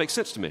 oh, that makes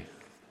sense to me.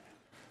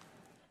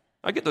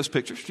 I get those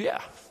pictures,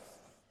 yeah.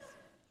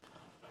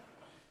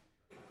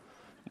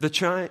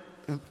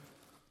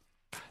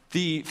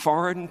 The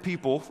foreign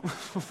people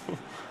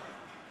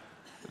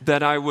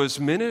that I was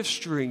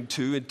ministering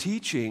to and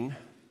teaching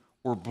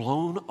were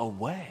blown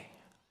away.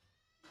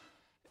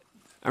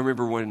 I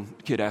remember one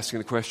kid asking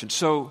the question,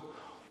 so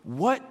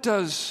what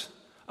does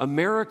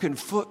American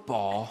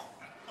football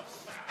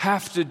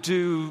have to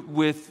do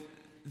with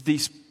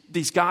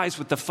these guys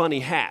with the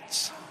funny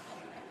hats?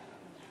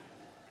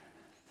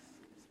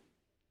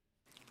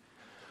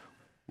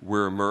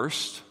 We're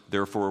immersed,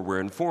 therefore we're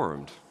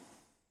informed.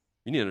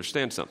 You need to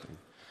understand something.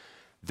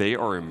 They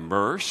are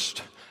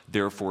immersed,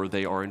 therefore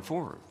they are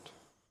informed.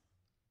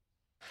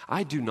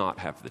 I do not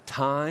have the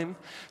time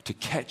to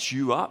catch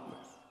you up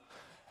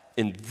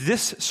in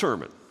this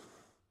sermon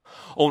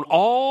on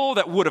all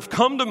that would have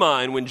come to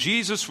mind when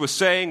Jesus was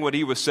saying what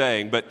he was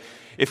saying. But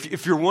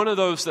if you're one of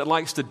those that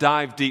likes to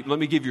dive deep, let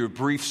me give you a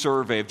brief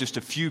survey of just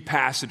a few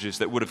passages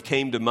that would have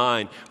came to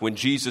mind when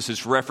Jesus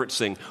is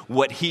referencing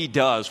what he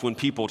does when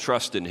people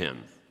trust in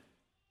him.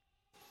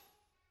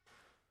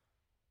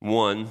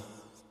 One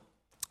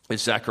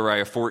is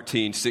Zechariah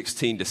 14,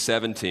 16 to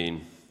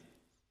 17.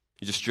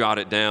 You just jot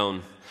it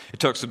down. It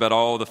talks about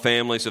all the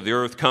families of the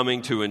earth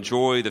coming to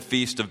enjoy the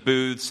Feast of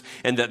Booths,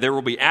 and that there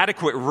will be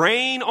adequate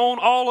rain on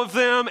all of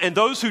them. And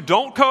those who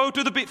don't go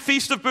to the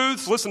Feast of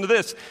Booths, listen to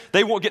this,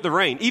 they won't get the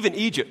rain, even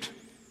Egypt.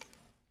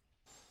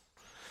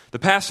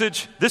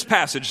 This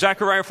passage,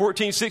 Zechariah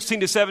 14, 16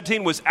 to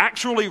 17, was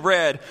actually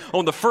read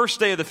on the first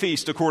day of the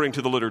feast according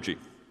to the liturgy.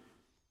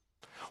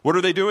 What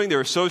are they doing?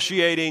 They're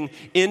associating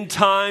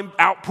end-time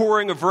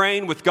outpouring of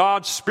rain with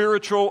God's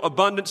spiritual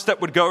abundance that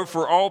would go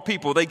for all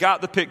people. They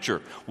got the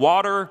picture.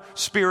 Water,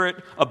 spirit,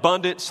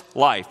 abundance,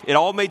 life. It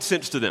all made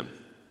sense to them.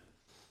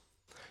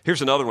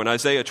 Here's another one,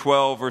 Isaiah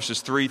 12,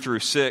 verses 3 through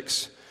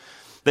 6.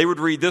 They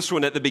would read this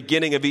one at the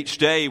beginning of each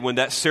day when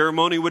that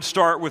ceremony would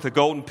start with a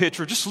golden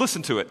pitcher. Just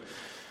listen to it.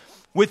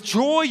 With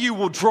joy you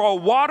will draw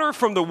water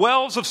from the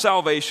wells of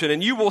salvation,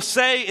 and you will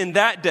say in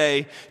that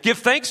day, give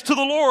thanks to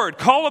the Lord,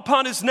 call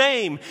upon his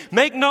name,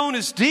 make known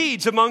his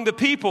deeds among the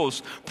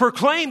peoples,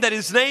 proclaim that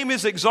his name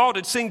is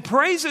exalted, sing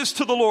praises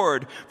to the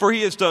Lord, for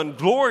he has done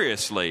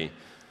gloriously.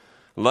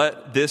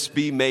 Let this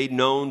be made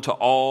known to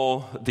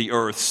all the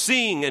earth.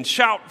 Sing and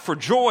shout for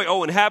joy,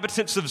 O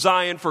inhabitants of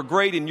Zion, for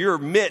great in your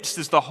midst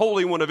is the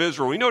Holy One of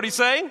Israel. You know what he's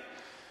saying?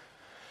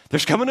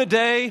 There's coming a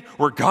day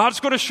where God's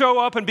going to show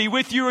up and be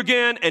with you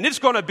again, and it's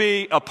going to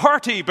be a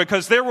party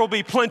because there will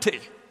be plenty.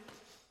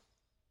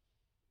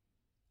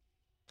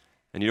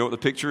 And you know what the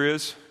picture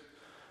is?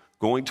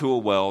 Going to a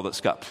well that's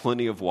got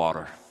plenty of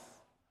water,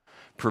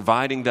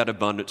 providing that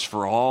abundance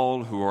for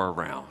all who are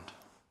around.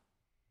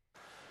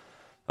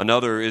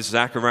 Another is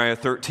Zechariah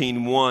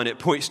 13:1. It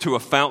points to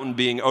a fountain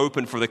being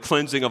opened for the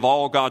cleansing of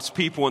all God's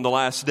people in the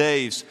last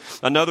days.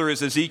 Another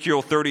is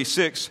Ezekiel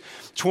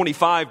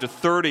 36:25 to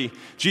 30.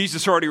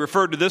 Jesus already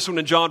referred to this one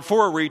in John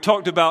 4, where he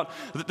talked about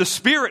the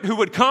Spirit who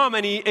would come,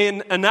 and he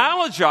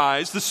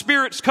analogized the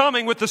Spirit's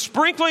coming with the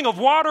sprinkling of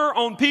water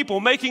on people,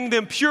 making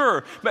them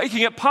pure,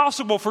 making it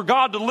possible for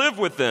God to live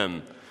with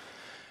them.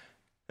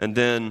 And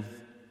then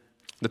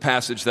the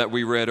passage that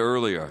we read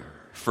earlier,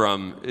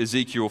 from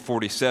Ezekiel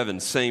 47,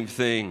 same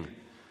thing.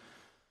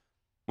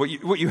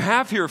 What you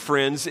have here,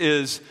 friends,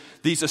 is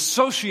these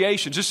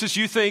associations. Just as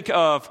you think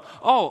of,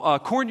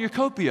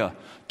 cornucopia,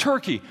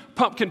 turkey,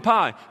 pumpkin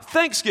pie,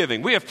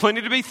 Thanksgiving. We have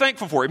plenty to be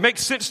thankful for. It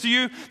makes sense to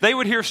you. They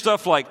would hear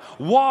stuff like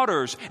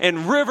waters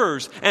and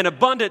rivers and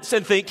abundance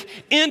and think,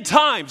 end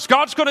times,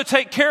 God's going to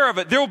take care of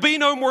it. There will be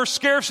no more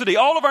scarcity.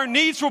 All of our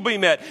needs will be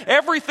met.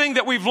 Everything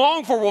that we've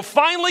longed for will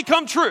finally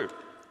come true.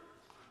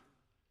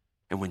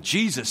 And when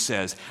Jesus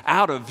says,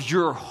 out of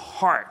your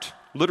heart,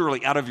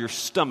 literally out of your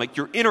stomach,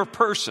 your inner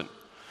person,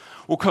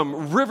 will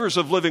come rivers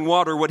of living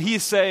water, what he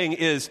is saying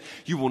is,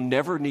 you will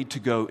never need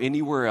to go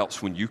anywhere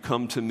else. When you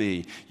come to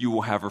me, you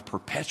will have a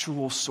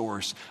perpetual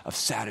source of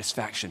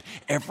satisfaction.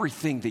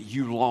 Everything that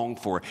you long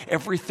for,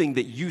 everything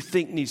that you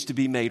think needs to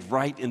be made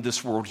right in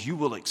this world, you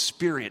will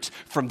experience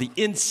from the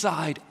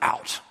inside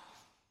out.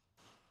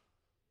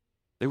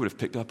 They would have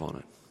picked up on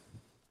it.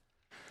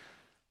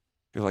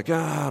 You're like,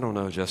 I don't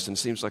know, Justin.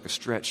 Seems like a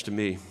stretch to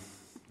me.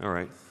 All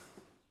right.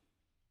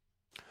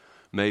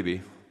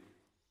 Maybe.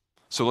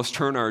 So let's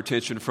turn our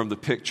attention from the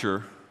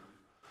picture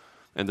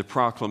and the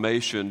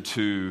proclamation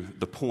to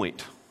the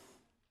point.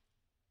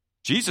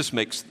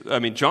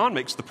 John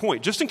makes the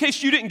point, just in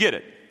case you didn't get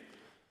it.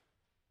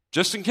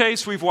 Just in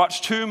case we've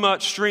watched too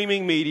much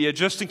streaming media,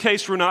 just in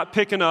case we're not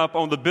picking up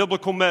on the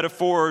biblical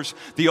metaphors,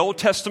 the Old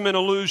Testament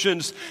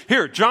allusions.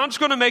 Here, John's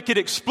going to make it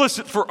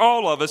explicit for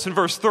all of us in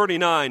verse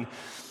 39.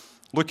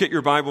 Look at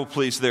your Bible,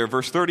 please, there.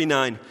 Verse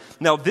 39.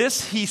 Now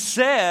this he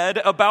said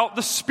about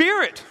the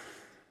Spirit,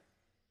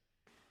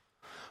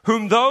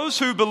 whom those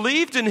who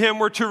believed in him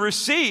were to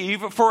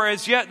receive, for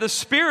as yet the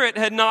Spirit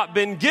had not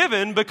been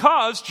given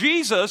because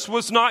Jesus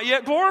was not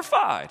yet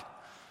glorified.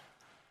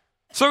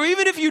 So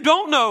even if you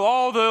don't know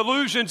all the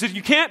allusions, if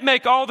you can't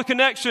make all the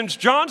connections,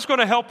 John's going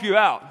to help you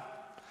out.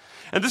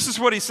 And this is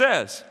what he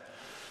says.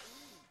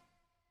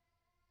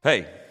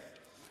 Hey,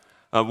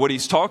 what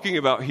he's talking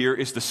about here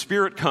is the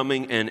Spirit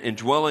coming and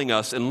indwelling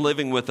us and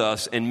living with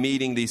us and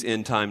meeting these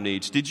end-time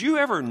needs. Did you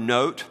ever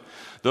note,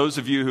 those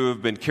of you who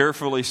have been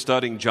carefully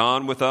studying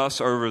John with us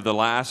over the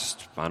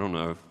last, I don't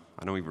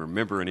even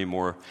remember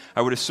anymore.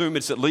 I would assume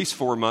it's at least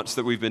 4 months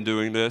that we've been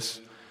doing this.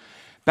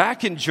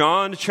 Back in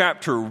John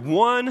chapter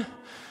 1,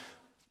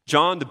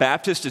 John the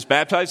Baptist is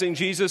baptizing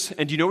Jesus,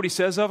 and do you know what he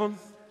says of him?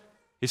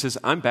 He says,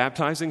 I'm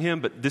baptizing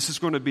him, but this is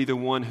going to be the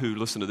one who,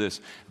 listen to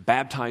this,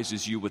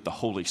 baptizes you with the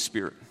Holy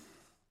Spirit.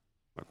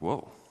 Like,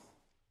 whoa.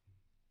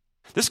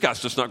 This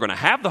guy's just not going to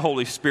have the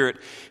Holy Spirit.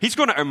 He's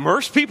going to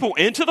immerse people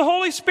into the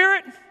Holy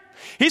Spirit?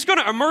 He's going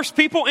to immerse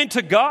people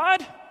into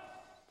God?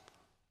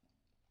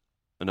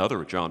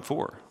 Another, John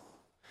 4.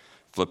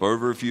 Flip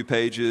over a few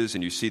pages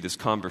and you see this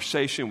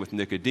conversation with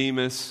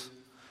Nicodemus.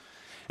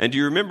 And do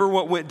you remember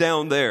what went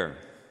down there?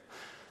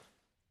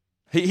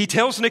 He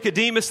tells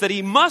Nicodemus that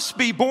he must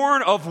be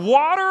born of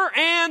water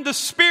and the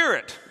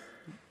Spirit.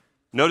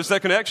 Notice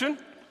that connection?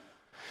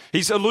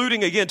 He's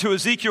alluding again to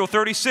Ezekiel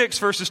 36,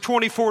 verses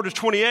 24 to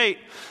 28,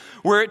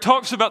 where it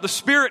talks about the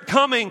Spirit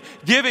coming,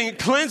 giving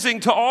cleansing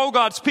to all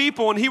God's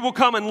people, and he will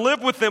come and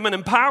live with them and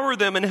empower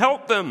them and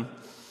help them.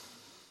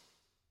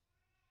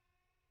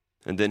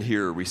 And then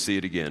here we see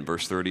it again,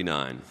 verse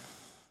 39.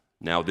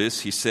 Now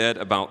this he said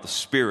about the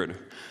Spirit,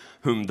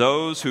 whom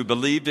those who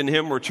believed in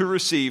him were to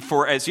receive,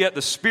 for as yet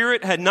the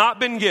Spirit had not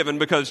been given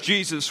because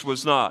Jesus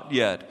was not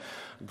yet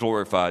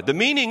glorified. The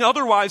meaning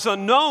otherwise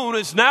unknown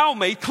is now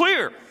made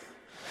clear.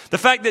 The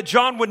fact that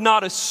John would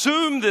not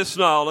assume this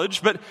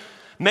knowledge, but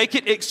make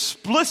it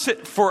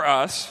explicit for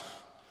us,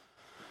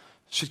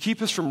 should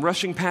keep us from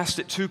rushing past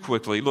it too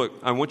quickly. Look,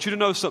 I want you to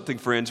know something,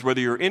 friends.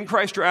 Whether you're in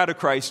Christ or out of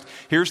Christ,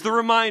 here's the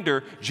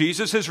reminder.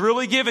 Jesus has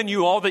really given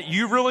you all that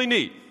you really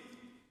need.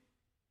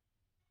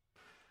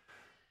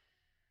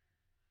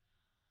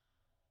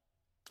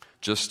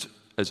 Just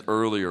as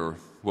earlier,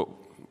 what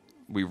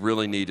we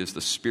really need is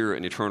the Spirit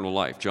and eternal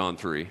life, John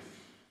 3.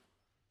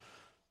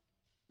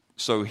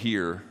 So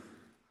here,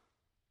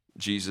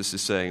 Jesus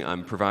is saying,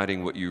 I'm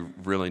providing what you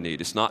really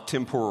need. It's not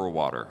temporal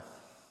water.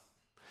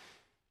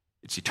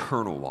 It's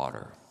eternal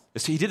water.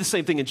 See, he did the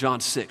same thing in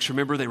John 6.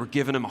 Remember, they were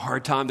giving him a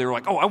hard time. They were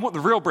like, I want the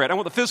real bread. I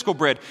want the physical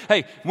bread.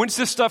 Hey, when's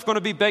this stuff going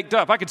to be baked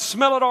up? I can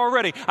smell it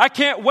already. I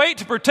can't wait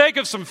to partake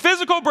of some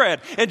physical bread.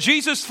 And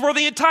Jesus, for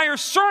the entire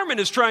sermon,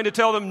 is trying to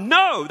tell them,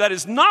 no, that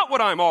is not what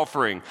I'm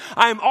offering.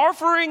 I am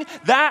offering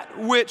that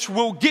which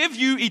will give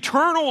you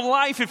eternal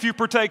life if you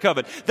partake of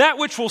it. That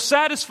which will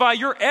satisfy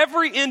your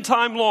every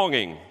end-time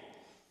longing.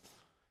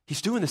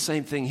 He's doing the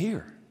same thing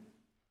here.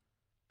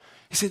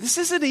 He said, this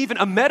isn't even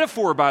a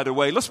metaphor, by the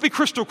way. Let's be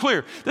crystal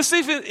clear. This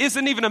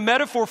isn't even a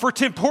metaphor for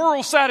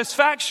temporal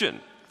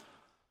satisfaction.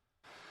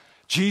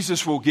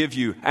 Jesus will give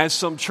you, as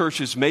some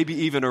churches, maybe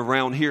even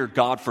around here,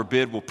 God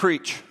forbid, will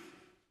preach.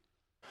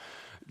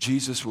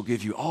 Jesus will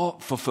give you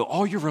fulfill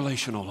all your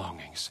relational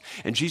longings.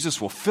 And Jesus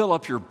will fill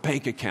up your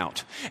bank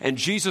account. And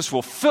Jesus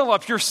will fill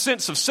up your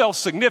sense of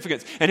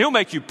self-significance. And he'll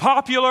make you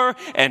popular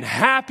and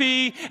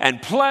happy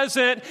and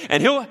pleasant.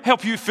 And he'll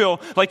help you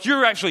feel like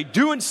you're actually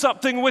doing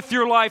something with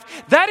your life.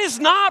 That is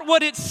not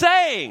what it's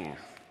saying.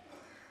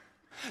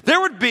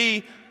 There would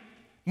be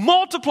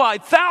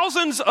multiplied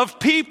thousands of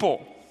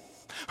people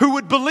who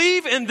would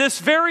believe in this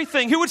very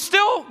thing, who would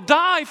still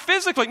die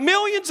physically,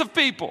 millions of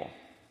people.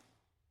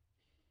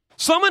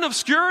 Some in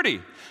obscurity,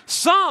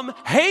 some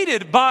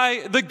hated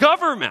by the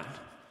government,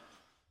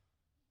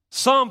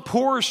 some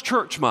poor as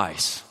church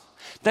mice.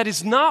 That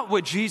is not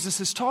what Jesus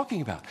is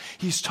talking about.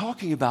 He's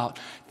talking about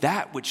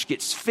that which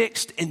gets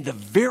fixed in the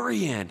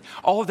very end,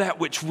 all that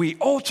which we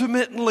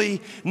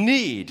ultimately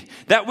need,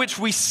 that which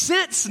we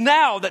sense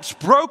now that's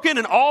broken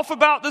and off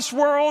about this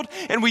world,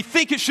 and we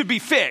think it should be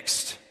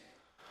fixed.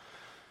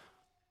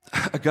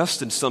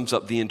 Augustine sums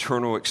up the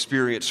internal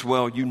experience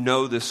well. You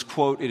know this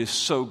quote. It is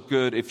so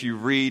good if you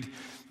read,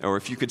 or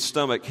if you could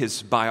stomach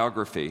his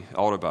autobiography.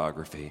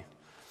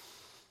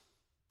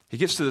 He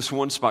gets to this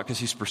one spot because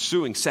he's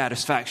pursuing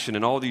satisfaction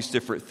and all these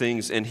different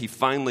things, and he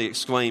finally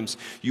exclaims,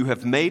 "You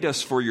have made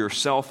us for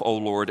yourself, O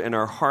Lord, and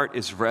our heart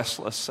is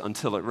restless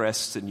until it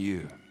rests in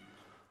you."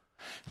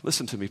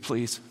 Listen to me,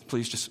 please.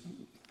 Please, just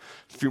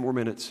a few more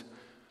minutes.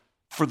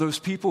 For those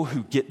people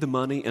who get the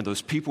money and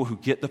those people who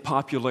get the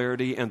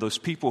popularity and those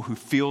people who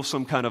feel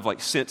some kind of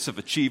like sense of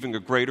achieving a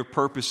greater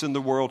purpose in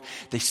the world,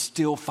 they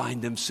still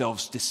find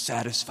themselves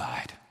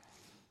dissatisfied.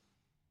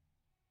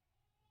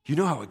 You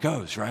know how it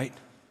goes, right?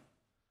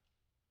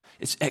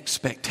 It's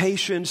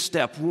expectation,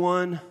 step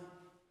one,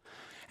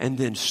 and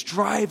then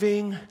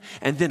striving,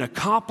 and then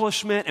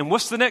accomplishment. And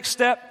what's the next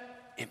step?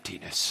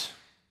 Emptiness.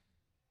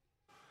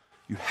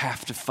 You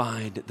have to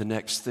find the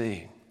next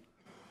thing.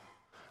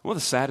 One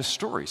of the saddest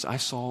stories I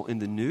saw in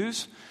the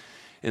news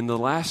in the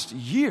last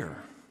year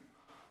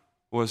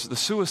was the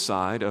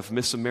suicide of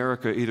Miss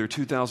America, either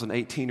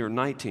 2018 or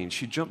 19.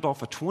 She jumped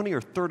off a 20 or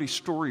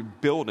 30-story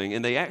building,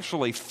 and they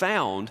actually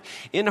found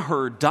in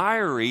her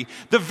diary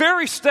the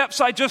very steps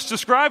I just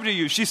described to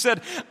you. She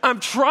said, I'm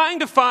trying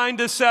to find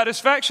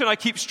dissatisfaction. I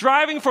keep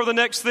striving for the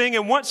next thing,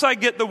 and once I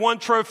get the one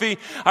trophy,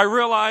 I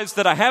realize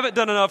that I haven't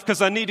done enough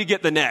because I need to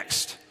get the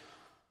next.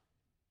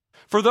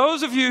 For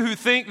those of you who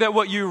think that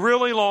what you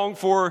really long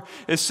for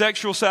is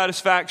sexual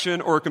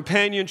satisfaction or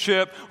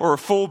companionship or a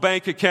full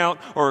bank account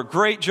or a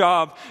great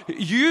job,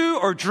 you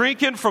are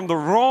drinking from the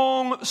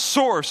wrong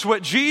source.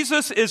 What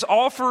Jesus is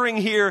offering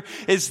here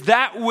is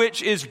that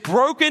which is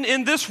broken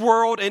in this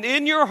world and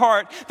in your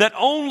heart that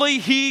only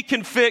He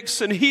can fix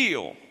and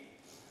heal.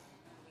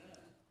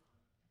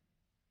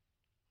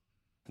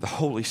 The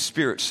Holy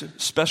Spirit's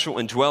special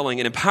indwelling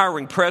and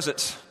empowering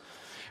presence.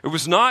 It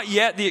was not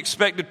yet the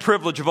expected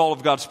privilege of all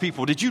of God's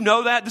people. Did you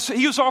know that?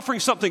 He was offering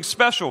something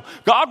special.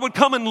 God would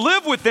come and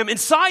live with them,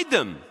 inside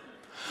them.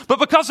 But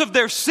because of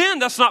their sin,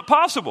 that's not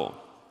possible.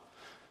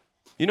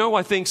 You know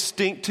why things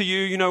stink to you?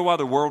 You know why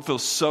the world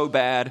feels so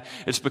bad?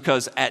 It's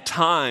because at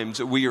times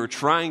we are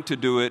trying to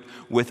do it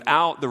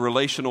without the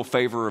relational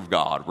favor of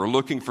God. We're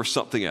looking for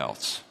something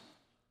else.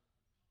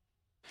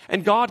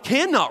 And God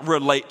cannot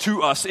relate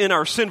to us in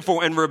our sinful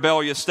and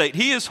rebellious state.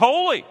 He is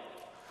holy.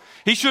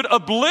 He should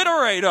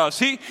obliterate us.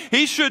 He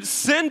should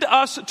send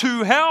us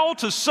to hell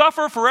to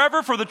suffer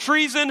forever for the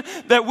treason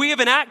that we have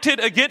enacted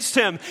against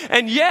Him.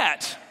 And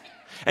yet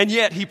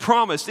He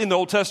promised in the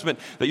Old Testament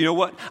that, you know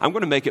what? I'm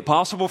going to make it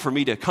possible for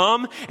me to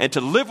come and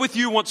to live with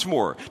you once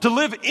more, to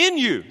live in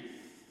you.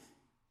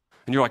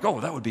 And you're like, oh,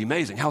 that would be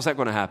amazing. How's that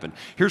going to happen?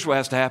 Here's what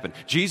has to happen.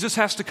 Jesus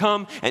has to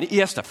come and He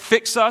has to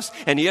fix us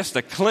and He has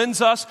to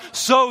cleanse us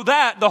so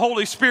that the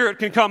Holy Spirit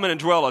can come in and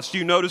dwell us. Do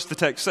you notice the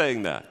text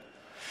saying that?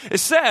 It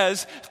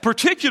says,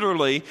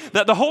 particularly,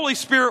 that the Holy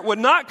Spirit would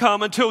not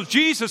come until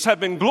Jesus had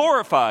been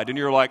glorified. And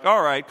you're like,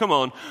 all right, come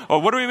on. Oh,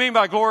 what do we mean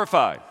by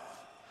glorified?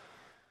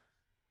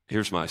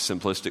 Here's my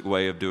simplistic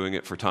way of doing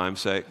it for time's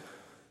sake.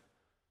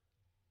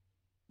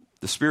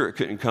 The Spirit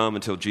couldn't come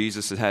until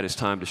Jesus had had His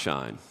time to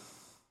shine.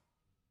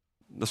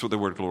 That's what the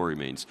word glory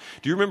means.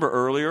 Do you remember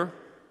earlier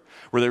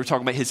where they were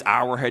talking about His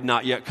hour had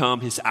not yet come,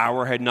 His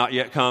hour had not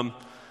yet come?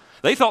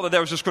 They thought that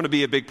was just going to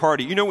be a big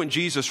party. You know when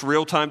Jesus'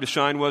 real time to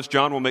shine was?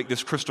 John will make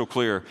this crystal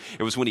clear.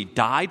 It was when He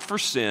died for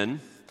sin.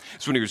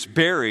 It's when He was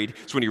buried.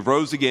 It's when He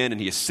rose again and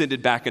He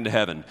ascended back into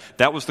heaven.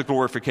 That was the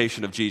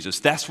glorification of Jesus.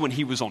 That's when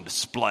He was on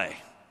display.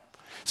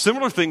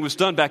 Similar thing was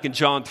done back in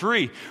John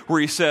 3 where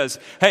He says,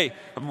 hey,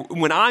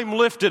 when I'm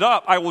lifted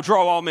up, I will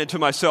draw all men to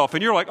myself.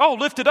 And you're like, oh,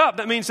 lifted up.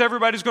 That means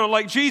everybody's going to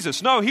like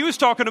Jesus. No, He was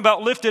talking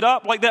about lifted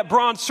up like that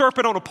bronze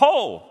serpent on a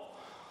pole.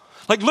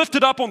 Like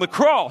lifted up on the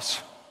cross.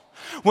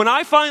 When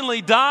I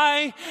finally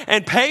die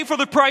and pay for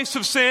the price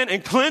of sin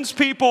and cleanse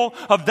people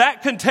of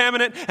that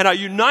contaminant and I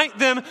unite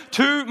them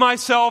to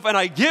myself and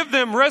I give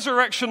them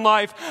resurrection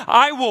life,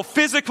 I will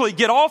physically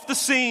get off the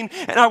scene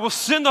and I will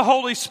send the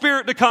Holy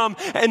Spirit to come.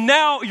 And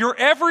now your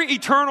every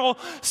eternal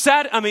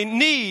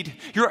need,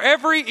 your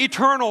every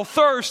eternal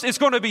thirst is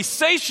going to be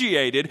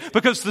satiated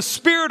because the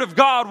Spirit of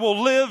God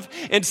will live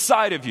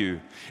inside of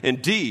you.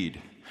 Indeed,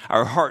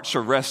 our hearts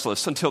are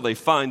restless until they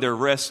find their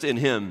rest in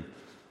Him.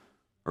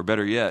 Or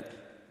better yet,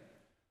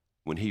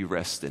 when He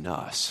rests in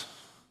us.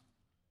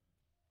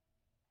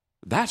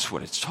 That's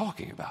what it's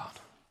talking about.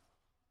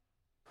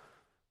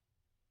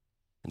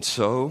 And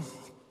so,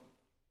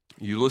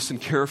 you listen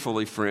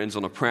carefully, friends,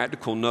 on a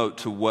practical note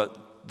to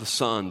what the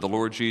Son, the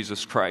Lord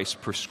Jesus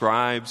Christ,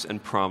 prescribes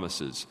and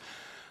promises.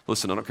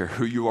 Listen, I don't care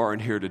who you are in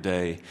here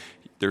today.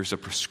 There's a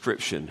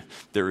prescription.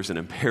 There is an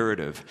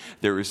imperative.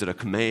 There is a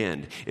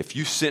command. If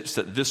you sense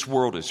that this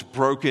world is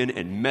broken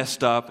and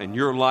messed up and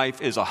your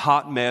life is a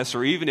hot mess,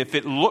 or even if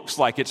it looks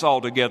like it's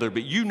all together,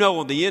 but you know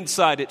on the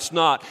inside it's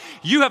not,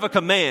 you have a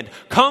command.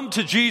 Come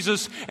to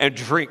Jesus and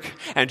drink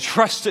and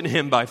trust in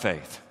Him by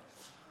faith.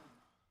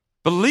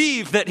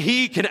 Believe that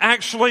He can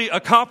actually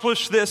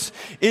accomplish this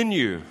in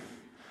you.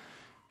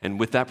 And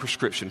with that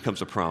prescription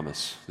comes a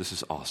promise. This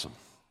is awesome.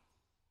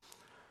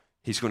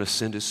 He's going to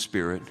send His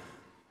Spirit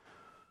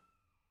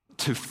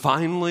to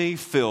finally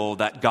fill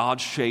that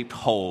God-shaped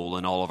hole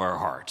in all of our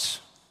hearts.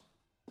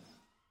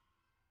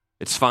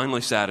 It's finally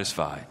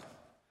satisfied.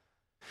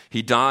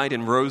 He died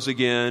and rose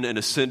again and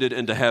ascended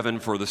into heaven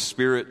for the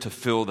Spirit to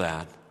fill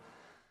that.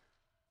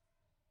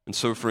 And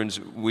so, friends,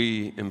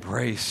 we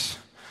embrace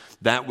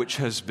that which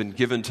has been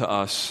given to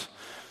us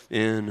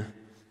in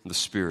the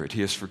Spirit.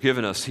 He has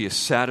forgiven us. He has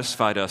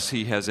satisfied us.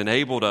 He has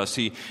enabled us.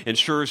 He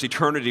ensures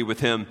eternity with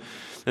Him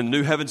in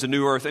new heavens and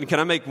new earth. And can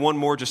I make one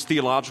more just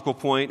theological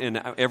point? And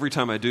every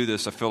time I do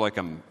this, I feel like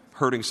I'm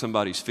hurting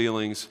somebody's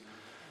feelings.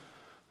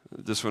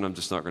 This one I'm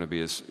just not going to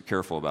be as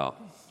careful about.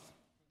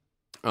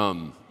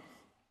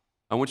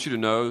 I want you to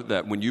know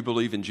that when you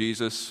believe in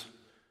Jesus,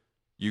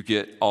 you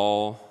get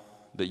all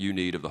that you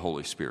need of the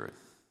Holy Spirit.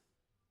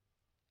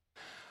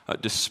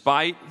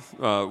 Despite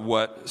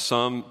what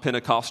some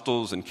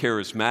Pentecostals and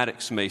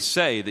charismatics may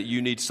say, that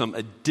you need some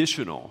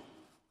additional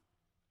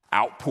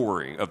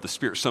outpouring of the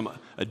Spirit, some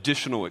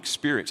additional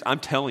experience, I'm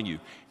telling you,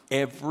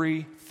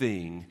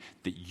 everything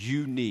that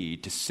you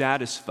need to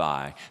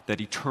satisfy that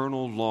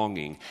eternal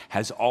longing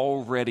has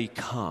already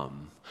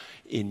come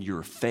in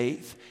your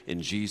faith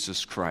in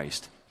Jesus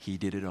Christ. He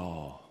did it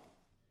all.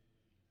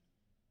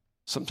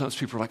 Sometimes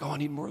people are like, I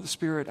need more of the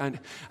Spirit. I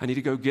need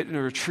to go get in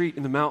a retreat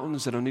in the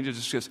mountains, and I need to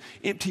just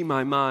empty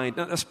my mind.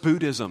 No, that's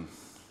Buddhism.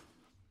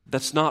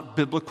 That's not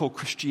biblical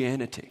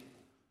Christianity.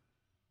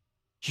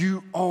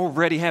 You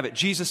already have it.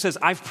 Jesus says,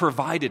 I've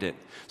provided it.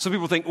 Some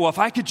people think, well, if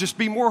I could just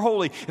be more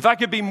holy, if I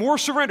could be more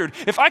surrendered,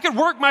 if I could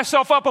work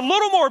myself up a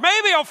little more,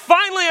 maybe I'll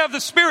finally have the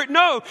Spirit.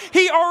 No,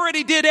 He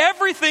already did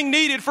everything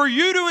needed for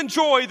you to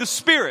enjoy the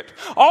Spirit.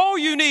 All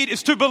you need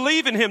is to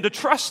believe in Him, to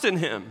trust in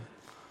Him.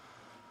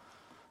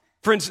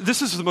 Friends,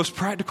 this is the most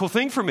practical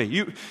thing for me.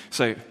 You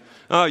say,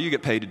 oh, you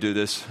get paid to do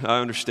this. I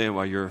understand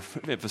why you're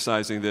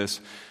emphasizing this.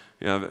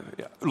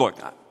 Look,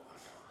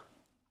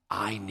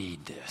 I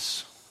need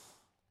this.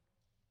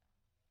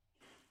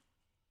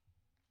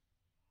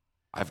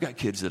 I've got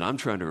kids that I'm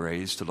trying to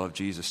raise to love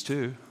Jesus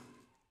too.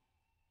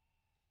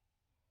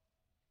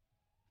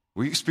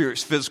 We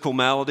experience physical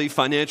malady,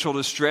 financial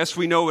distress.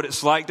 We know what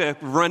it's like to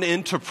run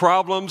into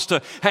problems,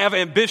 to have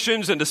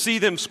ambitions and to see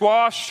them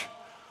squashed.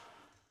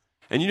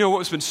 And you know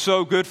what's been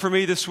so good for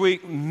me this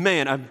week?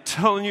 Man, I'm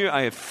telling you,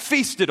 I have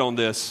feasted on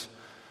this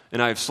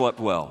and I have slept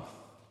well.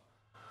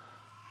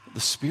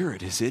 The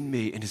Spirit is in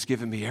me and has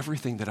given me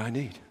everything that I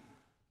need.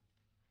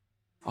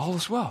 All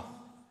is well.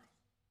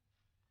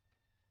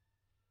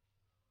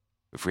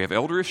 If we have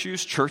elder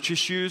issues, church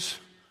issues,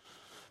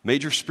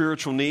 major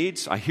spiritual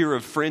needs, I hear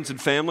of friends and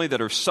family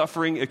that are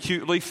suffering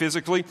acutely,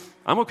 physically,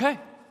 I'm okay.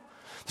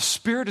 The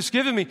Spirit has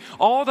given me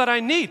all that I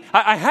need.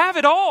 I have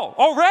it all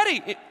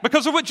already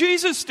because of what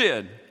Jesus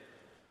did.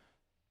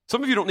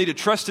 Some of you don't need to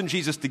trust in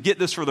Jesus to get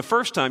this for the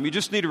first time. You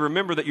just need to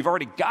remember that you've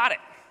already got it.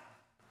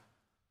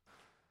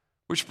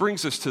 Which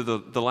brings us to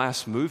the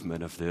last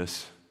movement of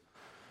this.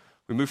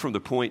 We move from the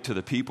point to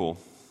the people,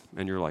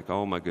 and you're like,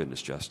 oh my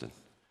goodness, Justin.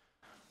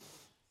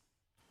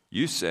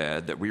 You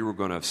said that we were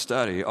going to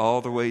study all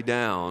the way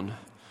down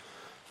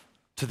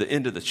to the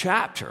end of the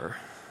chapter,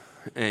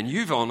 and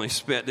you've only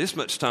spent this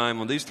much time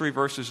on these 3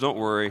 verses. Don't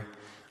worry.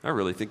 I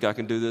really think I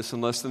can do this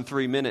in less than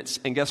 3 minutes.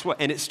 And guess what?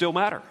 And it still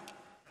matters.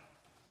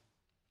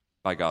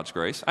 By God's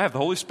grace, I have the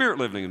Holy Spirit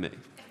living in me.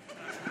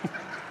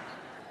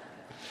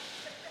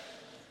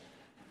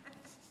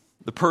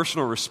 The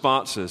personal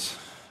responses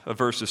of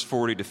verses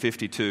 40 to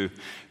 52.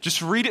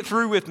 Just read it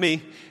through with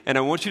me, and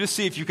I want you to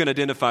see if you can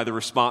identify the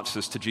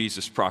responses to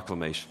Jesus'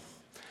 proclamation.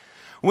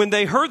 When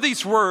they heard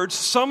these words,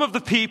 some of the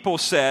people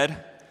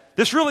said,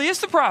 this really is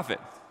the prophet.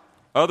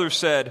 Others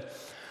said,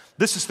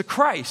 this is the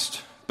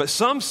Christ. But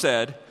some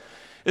said,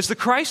 is the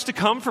Christ to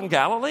come from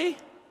Galilee?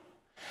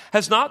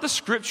 Has not the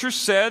Scripture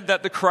said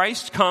that the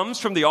Christ comes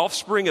from the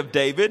offspring of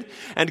David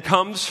and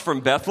comes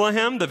from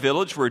Bethlehem, the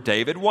village where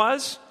David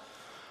was?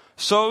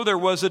 So there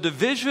was a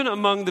division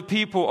among the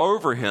people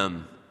over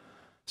him.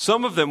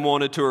 Some of them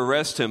wanted to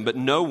arrest him, but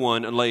no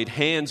one laid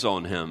hands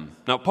on him.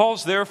 Now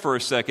pause there for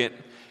a second,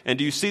 and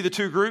do you see the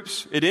 2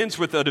 groups? It ends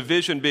with a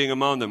division being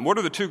among them. What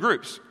are the 2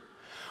 groups?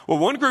 Well,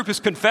 one group is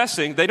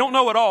confessing. They don't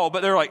know it all,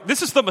 but they're like,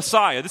 this is the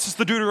Messiah. This is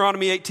the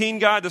Deuteronomy 18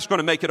 guy that's going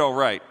to make it all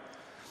right.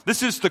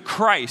 This is the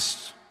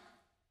Christ.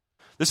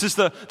 This is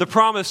the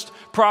promised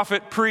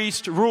prophet,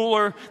 priest,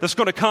 ruler that's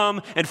going to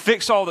come and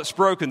fix all that's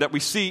broken that we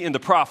see in the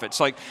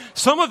prophets. Like,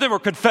 some of them are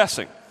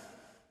confessing.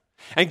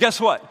 And guess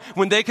what?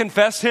 When they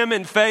confess him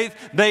in faith,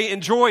 they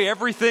enjoy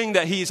everything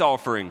that he's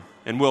offering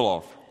and will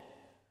offer.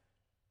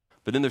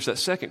 But then there's that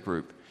second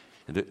group,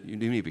 and you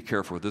need to be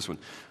careful with this one.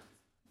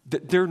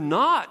 They're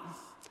not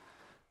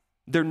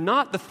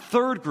the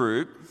third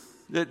group.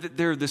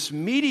 They're this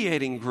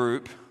mediating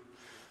group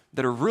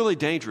that are really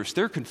dangerous.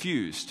 They're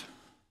confused.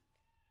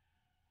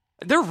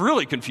 They're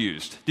really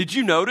confused. Did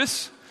you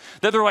notice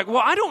that they're like,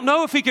 well, I don't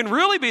know if he can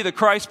really be the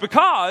Christ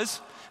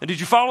because, and did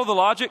you follow the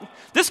logic?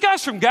 This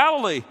guy's from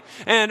Galilee,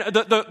 and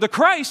the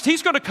Christ,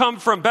 he's going to come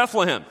from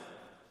Bethlehem.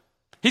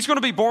 He's going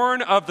to be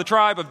born of the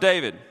tribe of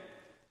David.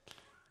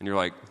 And you're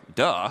like,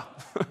 duh,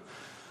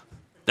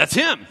 that's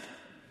him.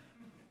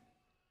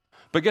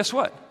 But guess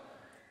what?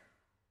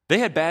 They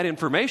had bad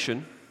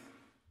information,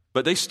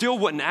 but they still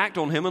wouldn't act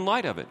on him in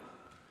light of it.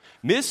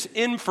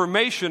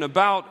 Misinformation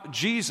about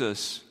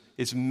Jesus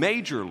is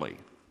majorly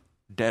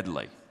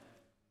deadly.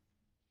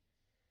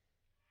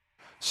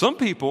 Some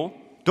people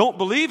don't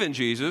believe in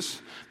Jesus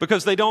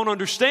because they don't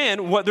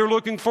understand what they're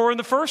looking for in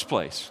the first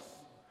place.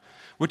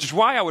 Which is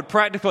why I would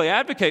practically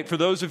advocate for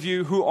those of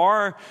you who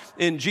are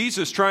in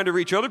Jesus trying to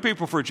reach other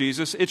people for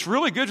Jesus, it's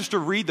really good just to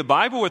read the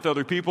Bible with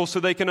other people so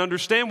they can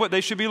understand what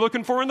they should be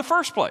looking for in the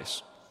first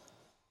place.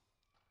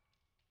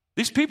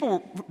 These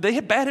people, they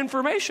had bad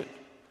information.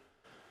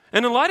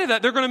 And in light of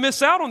that, they're going to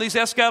miss out on these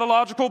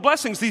eschatological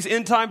blessings, these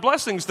end-time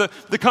blessings, the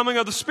coming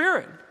of the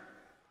Spirit.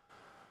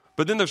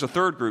 But then there's a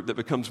third group that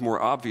becomes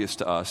more obvious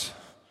to us.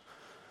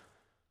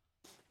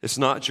 It's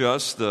not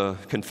just the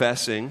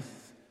confessing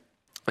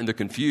and the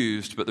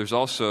confused, but there's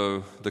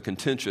also the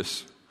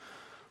contentious.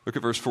 Look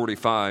at verse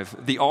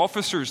 45. The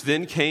officers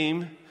then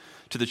came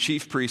to the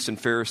chief priests and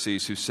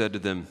Pharisees, who said to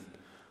them,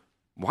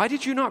 "Why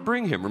did you not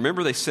bring him?"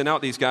 Remember, they sent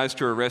out these guys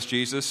to arrest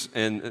Jesus,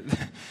 and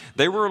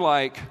they were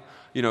like,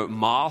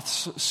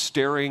 moths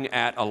staring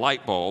at a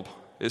light bulb.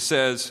 It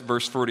says,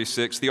 verse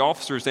 46, the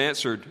officers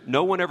answered,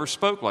 "No one ever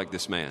spoke like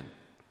this man."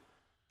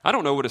 I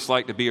don't know what it's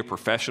like to be a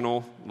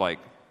professional,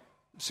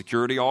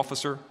 security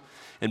officer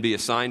and be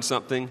assigned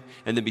something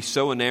and then be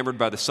so enamored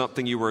by the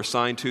something you were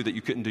assigned to that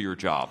you couldn't do your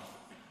job.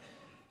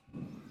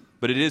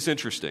 But it is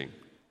interesting.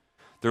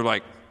 They're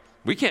like,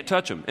 "We can't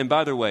touch them." And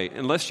by the way,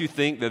 unless you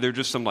think that they're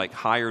just some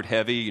hired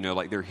heavy,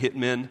 like they're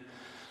hitmen,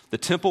 the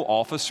temple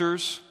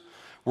officers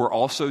were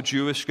also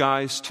Jewish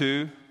guys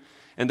too,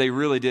 and they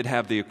really did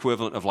have the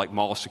equivalent of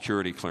mall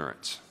security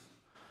clearance.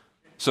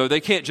 So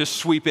they can't just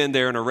sweep in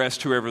there and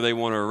arrest whoever they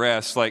want to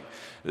arrest.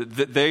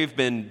 They've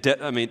been,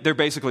 they're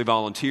basically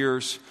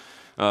volunteers.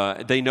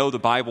 They know the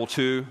Bible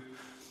too,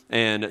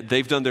 and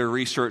they've done their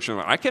research. And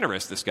I can't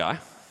arrest this guy.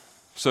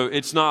 So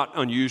it's not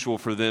unusual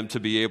for them to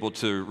be able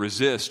to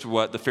resist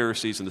what the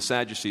Pharisees and the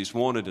Sadducees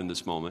wanted in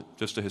this moment.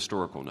 Just a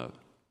historical note.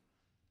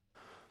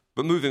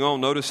 But moving on,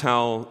 notice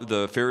how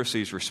the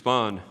Pharisees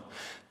respond.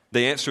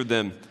 They answered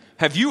them,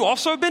 "Have you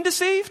also been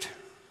deceived?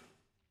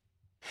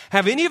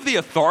 Have any of the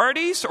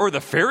authorities or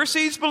the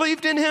Pharisees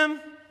believed in him?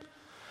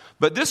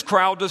 But this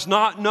crowd does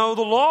not know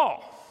the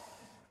law,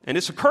 and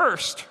it's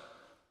accursed."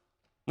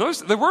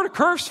 Notice the word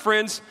accursed,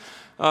 friends.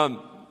 I'm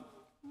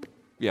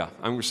going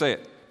to say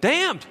it.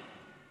 Damned.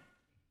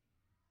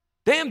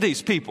 Damn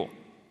these people,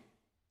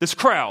 this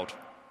crowd.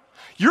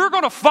 You're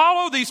going to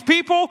follow these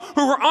people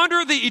who are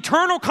under the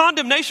eternal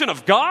condemnation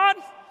of God?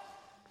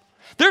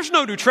 There's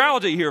no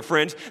neutrality here,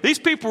 friends. These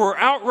people were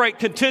outright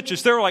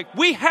contentious. They were like,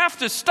 "We have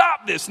to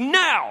stop this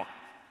now."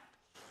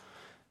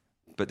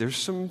 But there's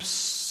some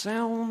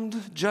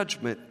sound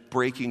judgment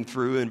breaking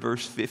through in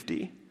verse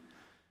 50.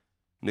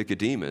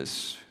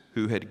 Nicodemus,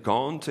 who had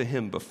gone to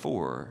him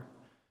before,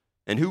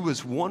 and who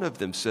was one of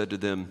them, said to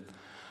them,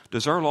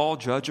 "Does our law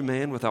judge a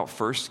man without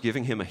first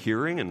giving him a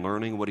hearing and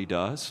learning what he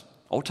does?"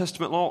 Old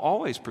Testament law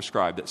always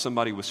prescribed that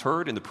somebody was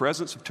heard in the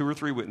presence of 2 or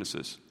 3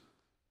 witnesses.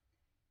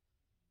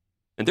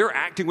 And they're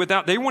acting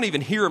without, they won't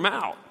even hear him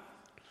out.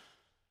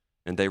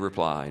 And they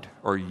replied,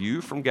 "Are you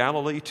from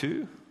Galilee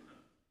too?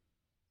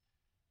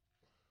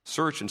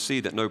 Search and see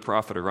that no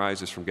prophet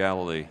arises from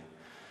Galilee."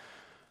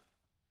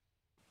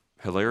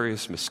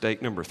 Hilarious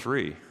mistake number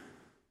 3.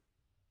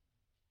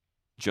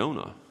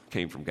 Jonah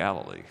came from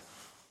Galilee.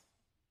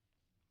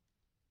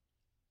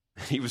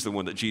 He was the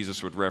one that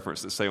Jesus would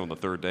reference that say, "On the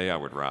third day I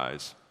would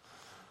rise."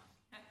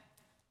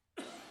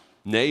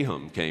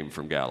 Nahum came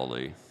from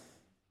Galilee.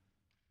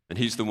 And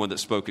he's the one that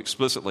spoke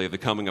explicitly of the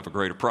coming of a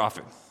greater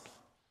prophet.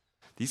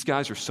 These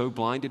guys are so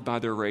blinded by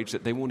their rage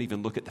that they won't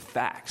even look at the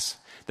facts.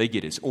 They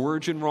get his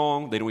origin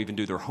wrong. They don't even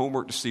do their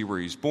homework to see where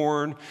he's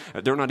born.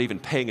 They're not even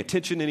paying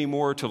attention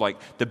anymore to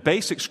the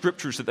basic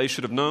scriptures that they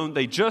should have known.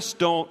 They just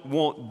don't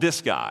want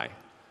this guy.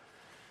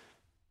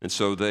 And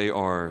so they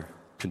are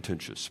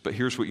contentious. But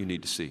here's what you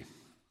need to see.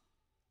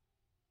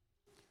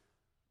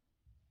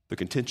 The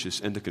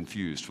contentious and the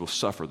confused will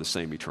suffer the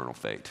same eternal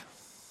fate.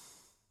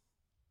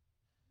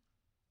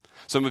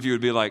 Some of you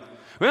would be like,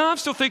 "Well, I'm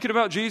still thinking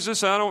about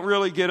Jesus. I don't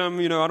really get him.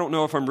 I don't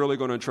know if I'm really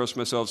going to entrust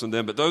myself in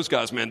them. But those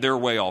guys, man, they're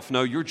way off."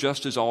 No, you're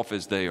just as off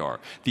as they are.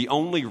 The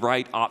only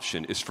right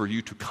option is for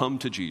you to come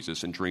to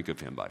Jesus and drink of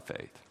him by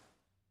faith.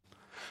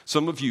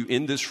 Some of you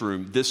in this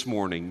room this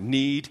morning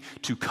need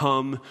to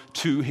come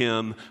to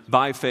him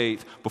by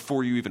faith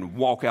before you even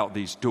walk out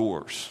these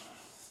doors.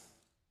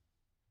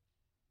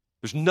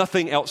 There's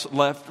nothing else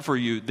left for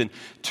you than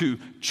to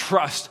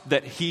trust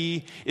that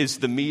he is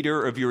the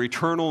meter of your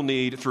eternal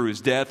need through his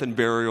death and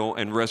burial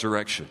and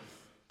resurrection.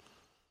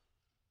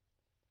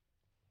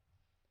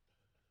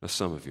 That's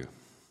some of you.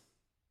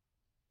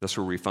 That's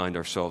where we find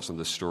ourselves in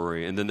this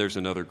story. And then there's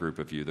another group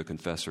of you, the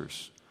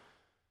confessors.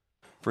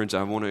 Friends,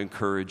 I want to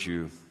encourage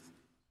you.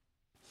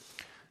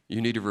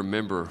 You need to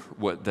remember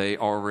what we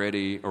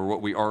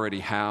already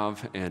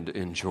have and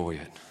enjoy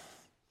it.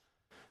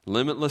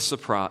 Limitless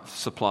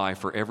supply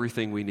for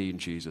everything we need in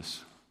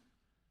Jesus.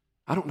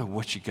 I don't know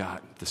what you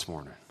got this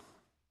morning.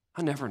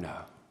 I never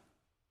know.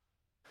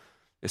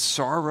 It's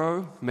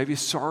sorrow, maybe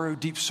it's sorrow,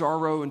 deep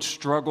sorrow and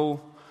struggle.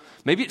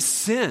 Maybe it's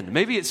sin.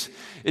 Maybe it's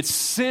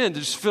sin that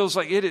just feels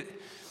like it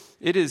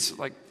is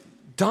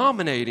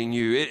dominating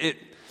you.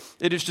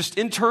 It is just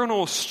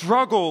internal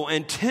struggle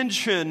and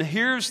tension.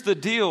 Here's the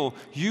deal.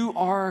 You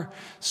are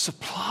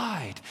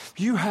supplied.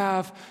 You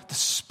have the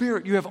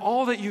Spirit. You have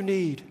all that you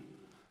need.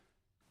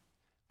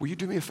 Will you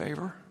do me a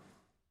favor?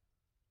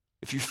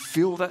 If you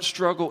feel that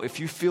struggle, if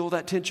you feel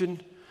that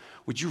tension,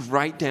 would you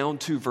write down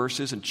 2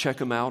 verses and check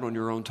them out on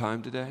your own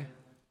time today?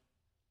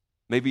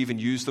 Maybe even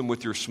use them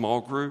with your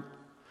small group.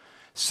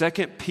 2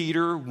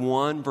 Peter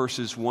 1,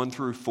 verses 1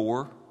 through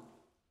 4.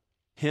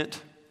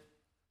 Hint.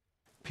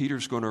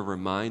 Peter's going to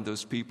remind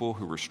those people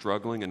who are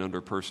struggling and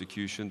under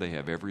persecution they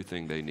have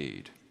everything they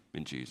need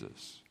in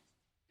Jesus.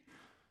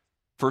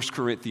 1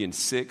 Corinthians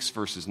 6,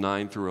 verses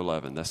 9 through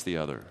 11. That's the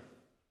other.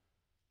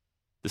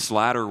 This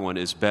latter one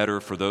is better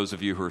for those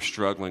of you who are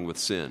struggling with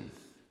sin.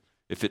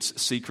 If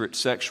it's secret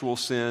sexual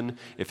sin,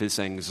 if it's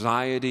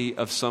anxiety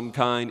of some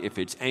kind, if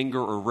it's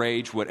anger or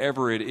rage,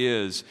 whatever it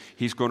is,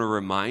 he's going to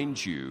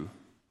remind you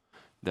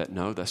that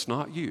no, that's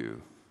not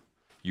you.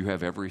 You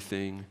have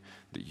everything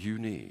that you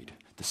need.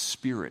 The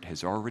Spirit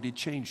has already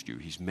changed you.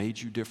 He's made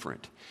you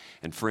different.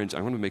 And friends,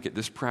 I want to make it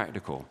this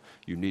practical.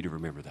 You need to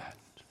remember that.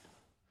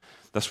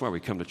 That's why we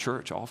come to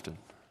church often.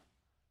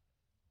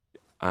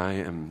 I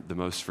am the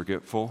most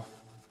forgetful,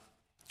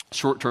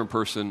 short-term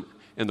person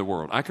in the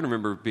world. I can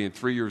remember being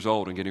 3 years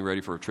old and getting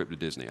ready for a trip to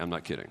Disney. I'm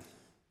not kidding.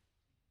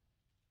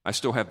 I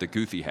still have the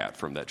Goofy hat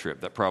from that trip.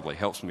 That probably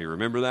helps me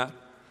remember that.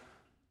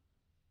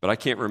 But I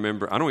can't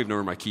remember. I don't even know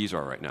where my keys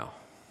are right now.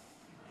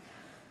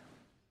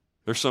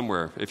 They're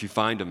somewhere. If you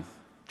find them,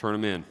 turn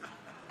them in.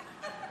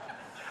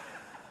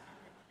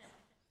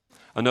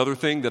 Another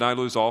thing that I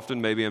lose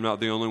often, maybe I'm not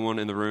the only one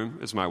in the room,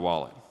 is my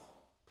wallet.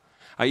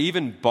 I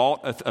even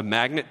bought a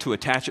magnet to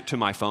attach it to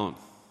my phone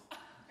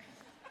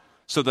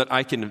so that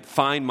I can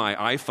find my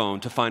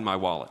iPhone to find my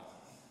wallet.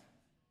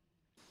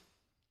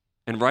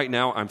 And right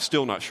now, I'm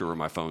still not sure where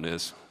my phone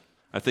is.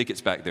 I think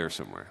it's back there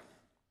somewhere.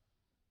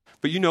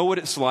 But you know what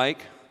it's like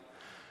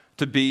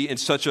to be in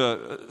such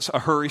a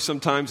hurry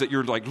sometimes that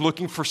you're like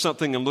looking for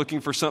something,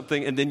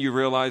 and then you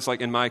realize,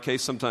 like in my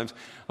case sometimes,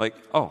 like,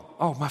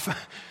 oh, my phone.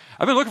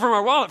 I've been looking for my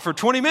wallet for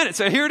 20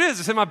 minutes, and here it is.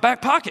 It's in my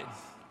back pocket.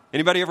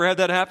 Anybody ever had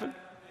that happen?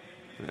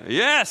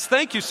 Yes,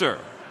 thank you, sir.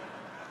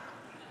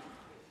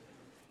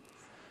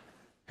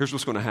 Here's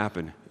what's going to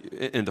happen.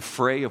 In the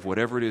fray of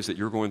whatever it is that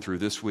you're going through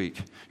this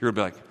week, you're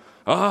going to be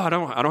like, I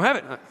don't have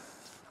it.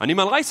 I need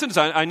my license.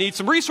 I need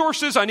some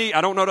resources. I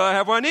don't know that I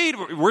have what I need.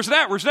 Where's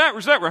that?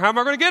 How am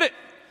I going to get it?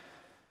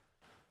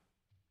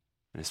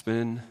 And it's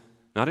been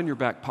not in your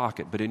back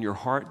pocket, but in your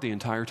heart the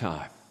entire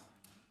time.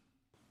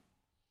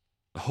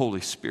 The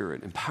Holy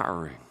Spirit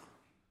empowering,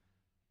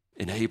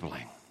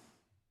 enabling.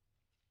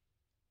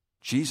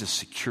 Jesus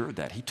secured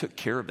that. He took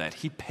care of that.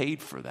 He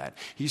paid for that.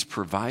 He's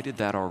provided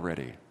that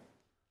already.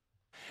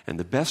 And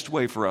the best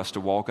way for us to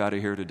walk out of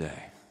here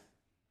today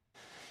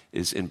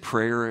is in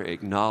prayer,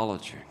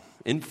 acknowledging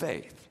in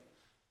faith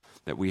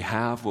that we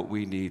have what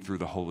we need through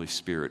the Holy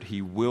Spirit.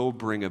 He will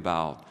bring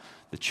about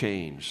the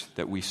change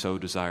that we so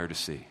desire to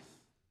see.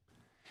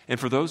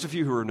 And for those of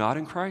you who are not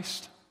in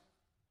Christ,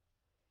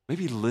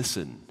 maybe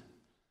listen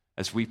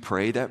as we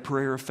pray that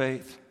prayer of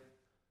faith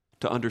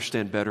to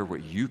understand better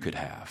what you could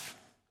have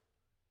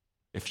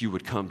if you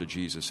would come to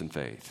Jesus in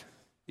faith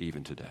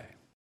even today.